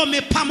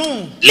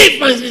 Leave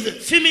my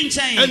business.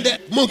 And the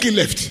monkey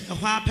left.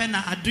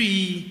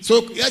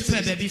 So yes,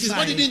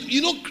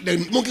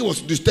 the monkey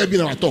was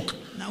disturbing our talk.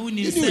 Why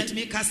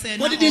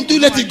didn't you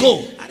let it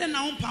go? Then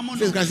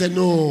God said,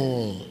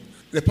 no,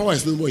 the power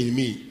is no more in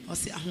me. I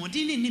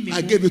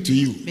gave it to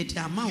you.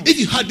 If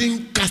you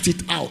hadn't cast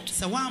it out,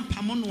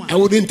 I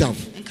wouldn't have.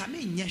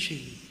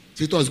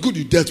 So it was good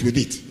you dealt with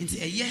it.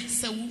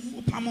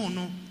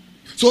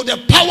 So the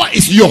power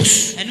is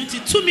yours.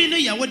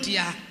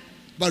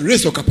 But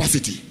raise your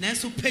capacity.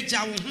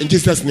 In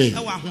Jesus' name.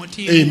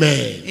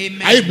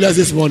 Amen. Are you blessed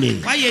this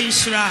morning?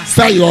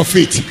 Stand your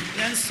feet.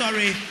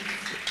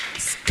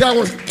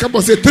 Come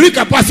on, say 3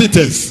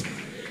 capacities.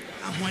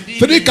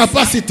 3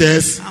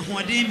 capacities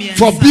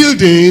for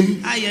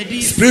building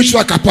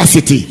spiritual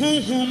capacity.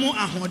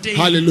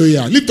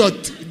 Hallelujah. Lift up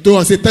door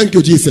and say thank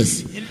you,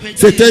 Jesus.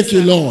 Say thank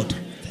you, Lord.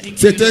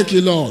 Say thank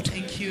you, Lord.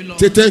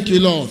 Say thank you,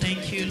 Lord.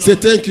 Say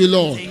thank you,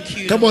 Lord.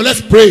 Come on,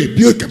 let's pray.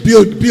 Build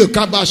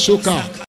Kaba Shoka.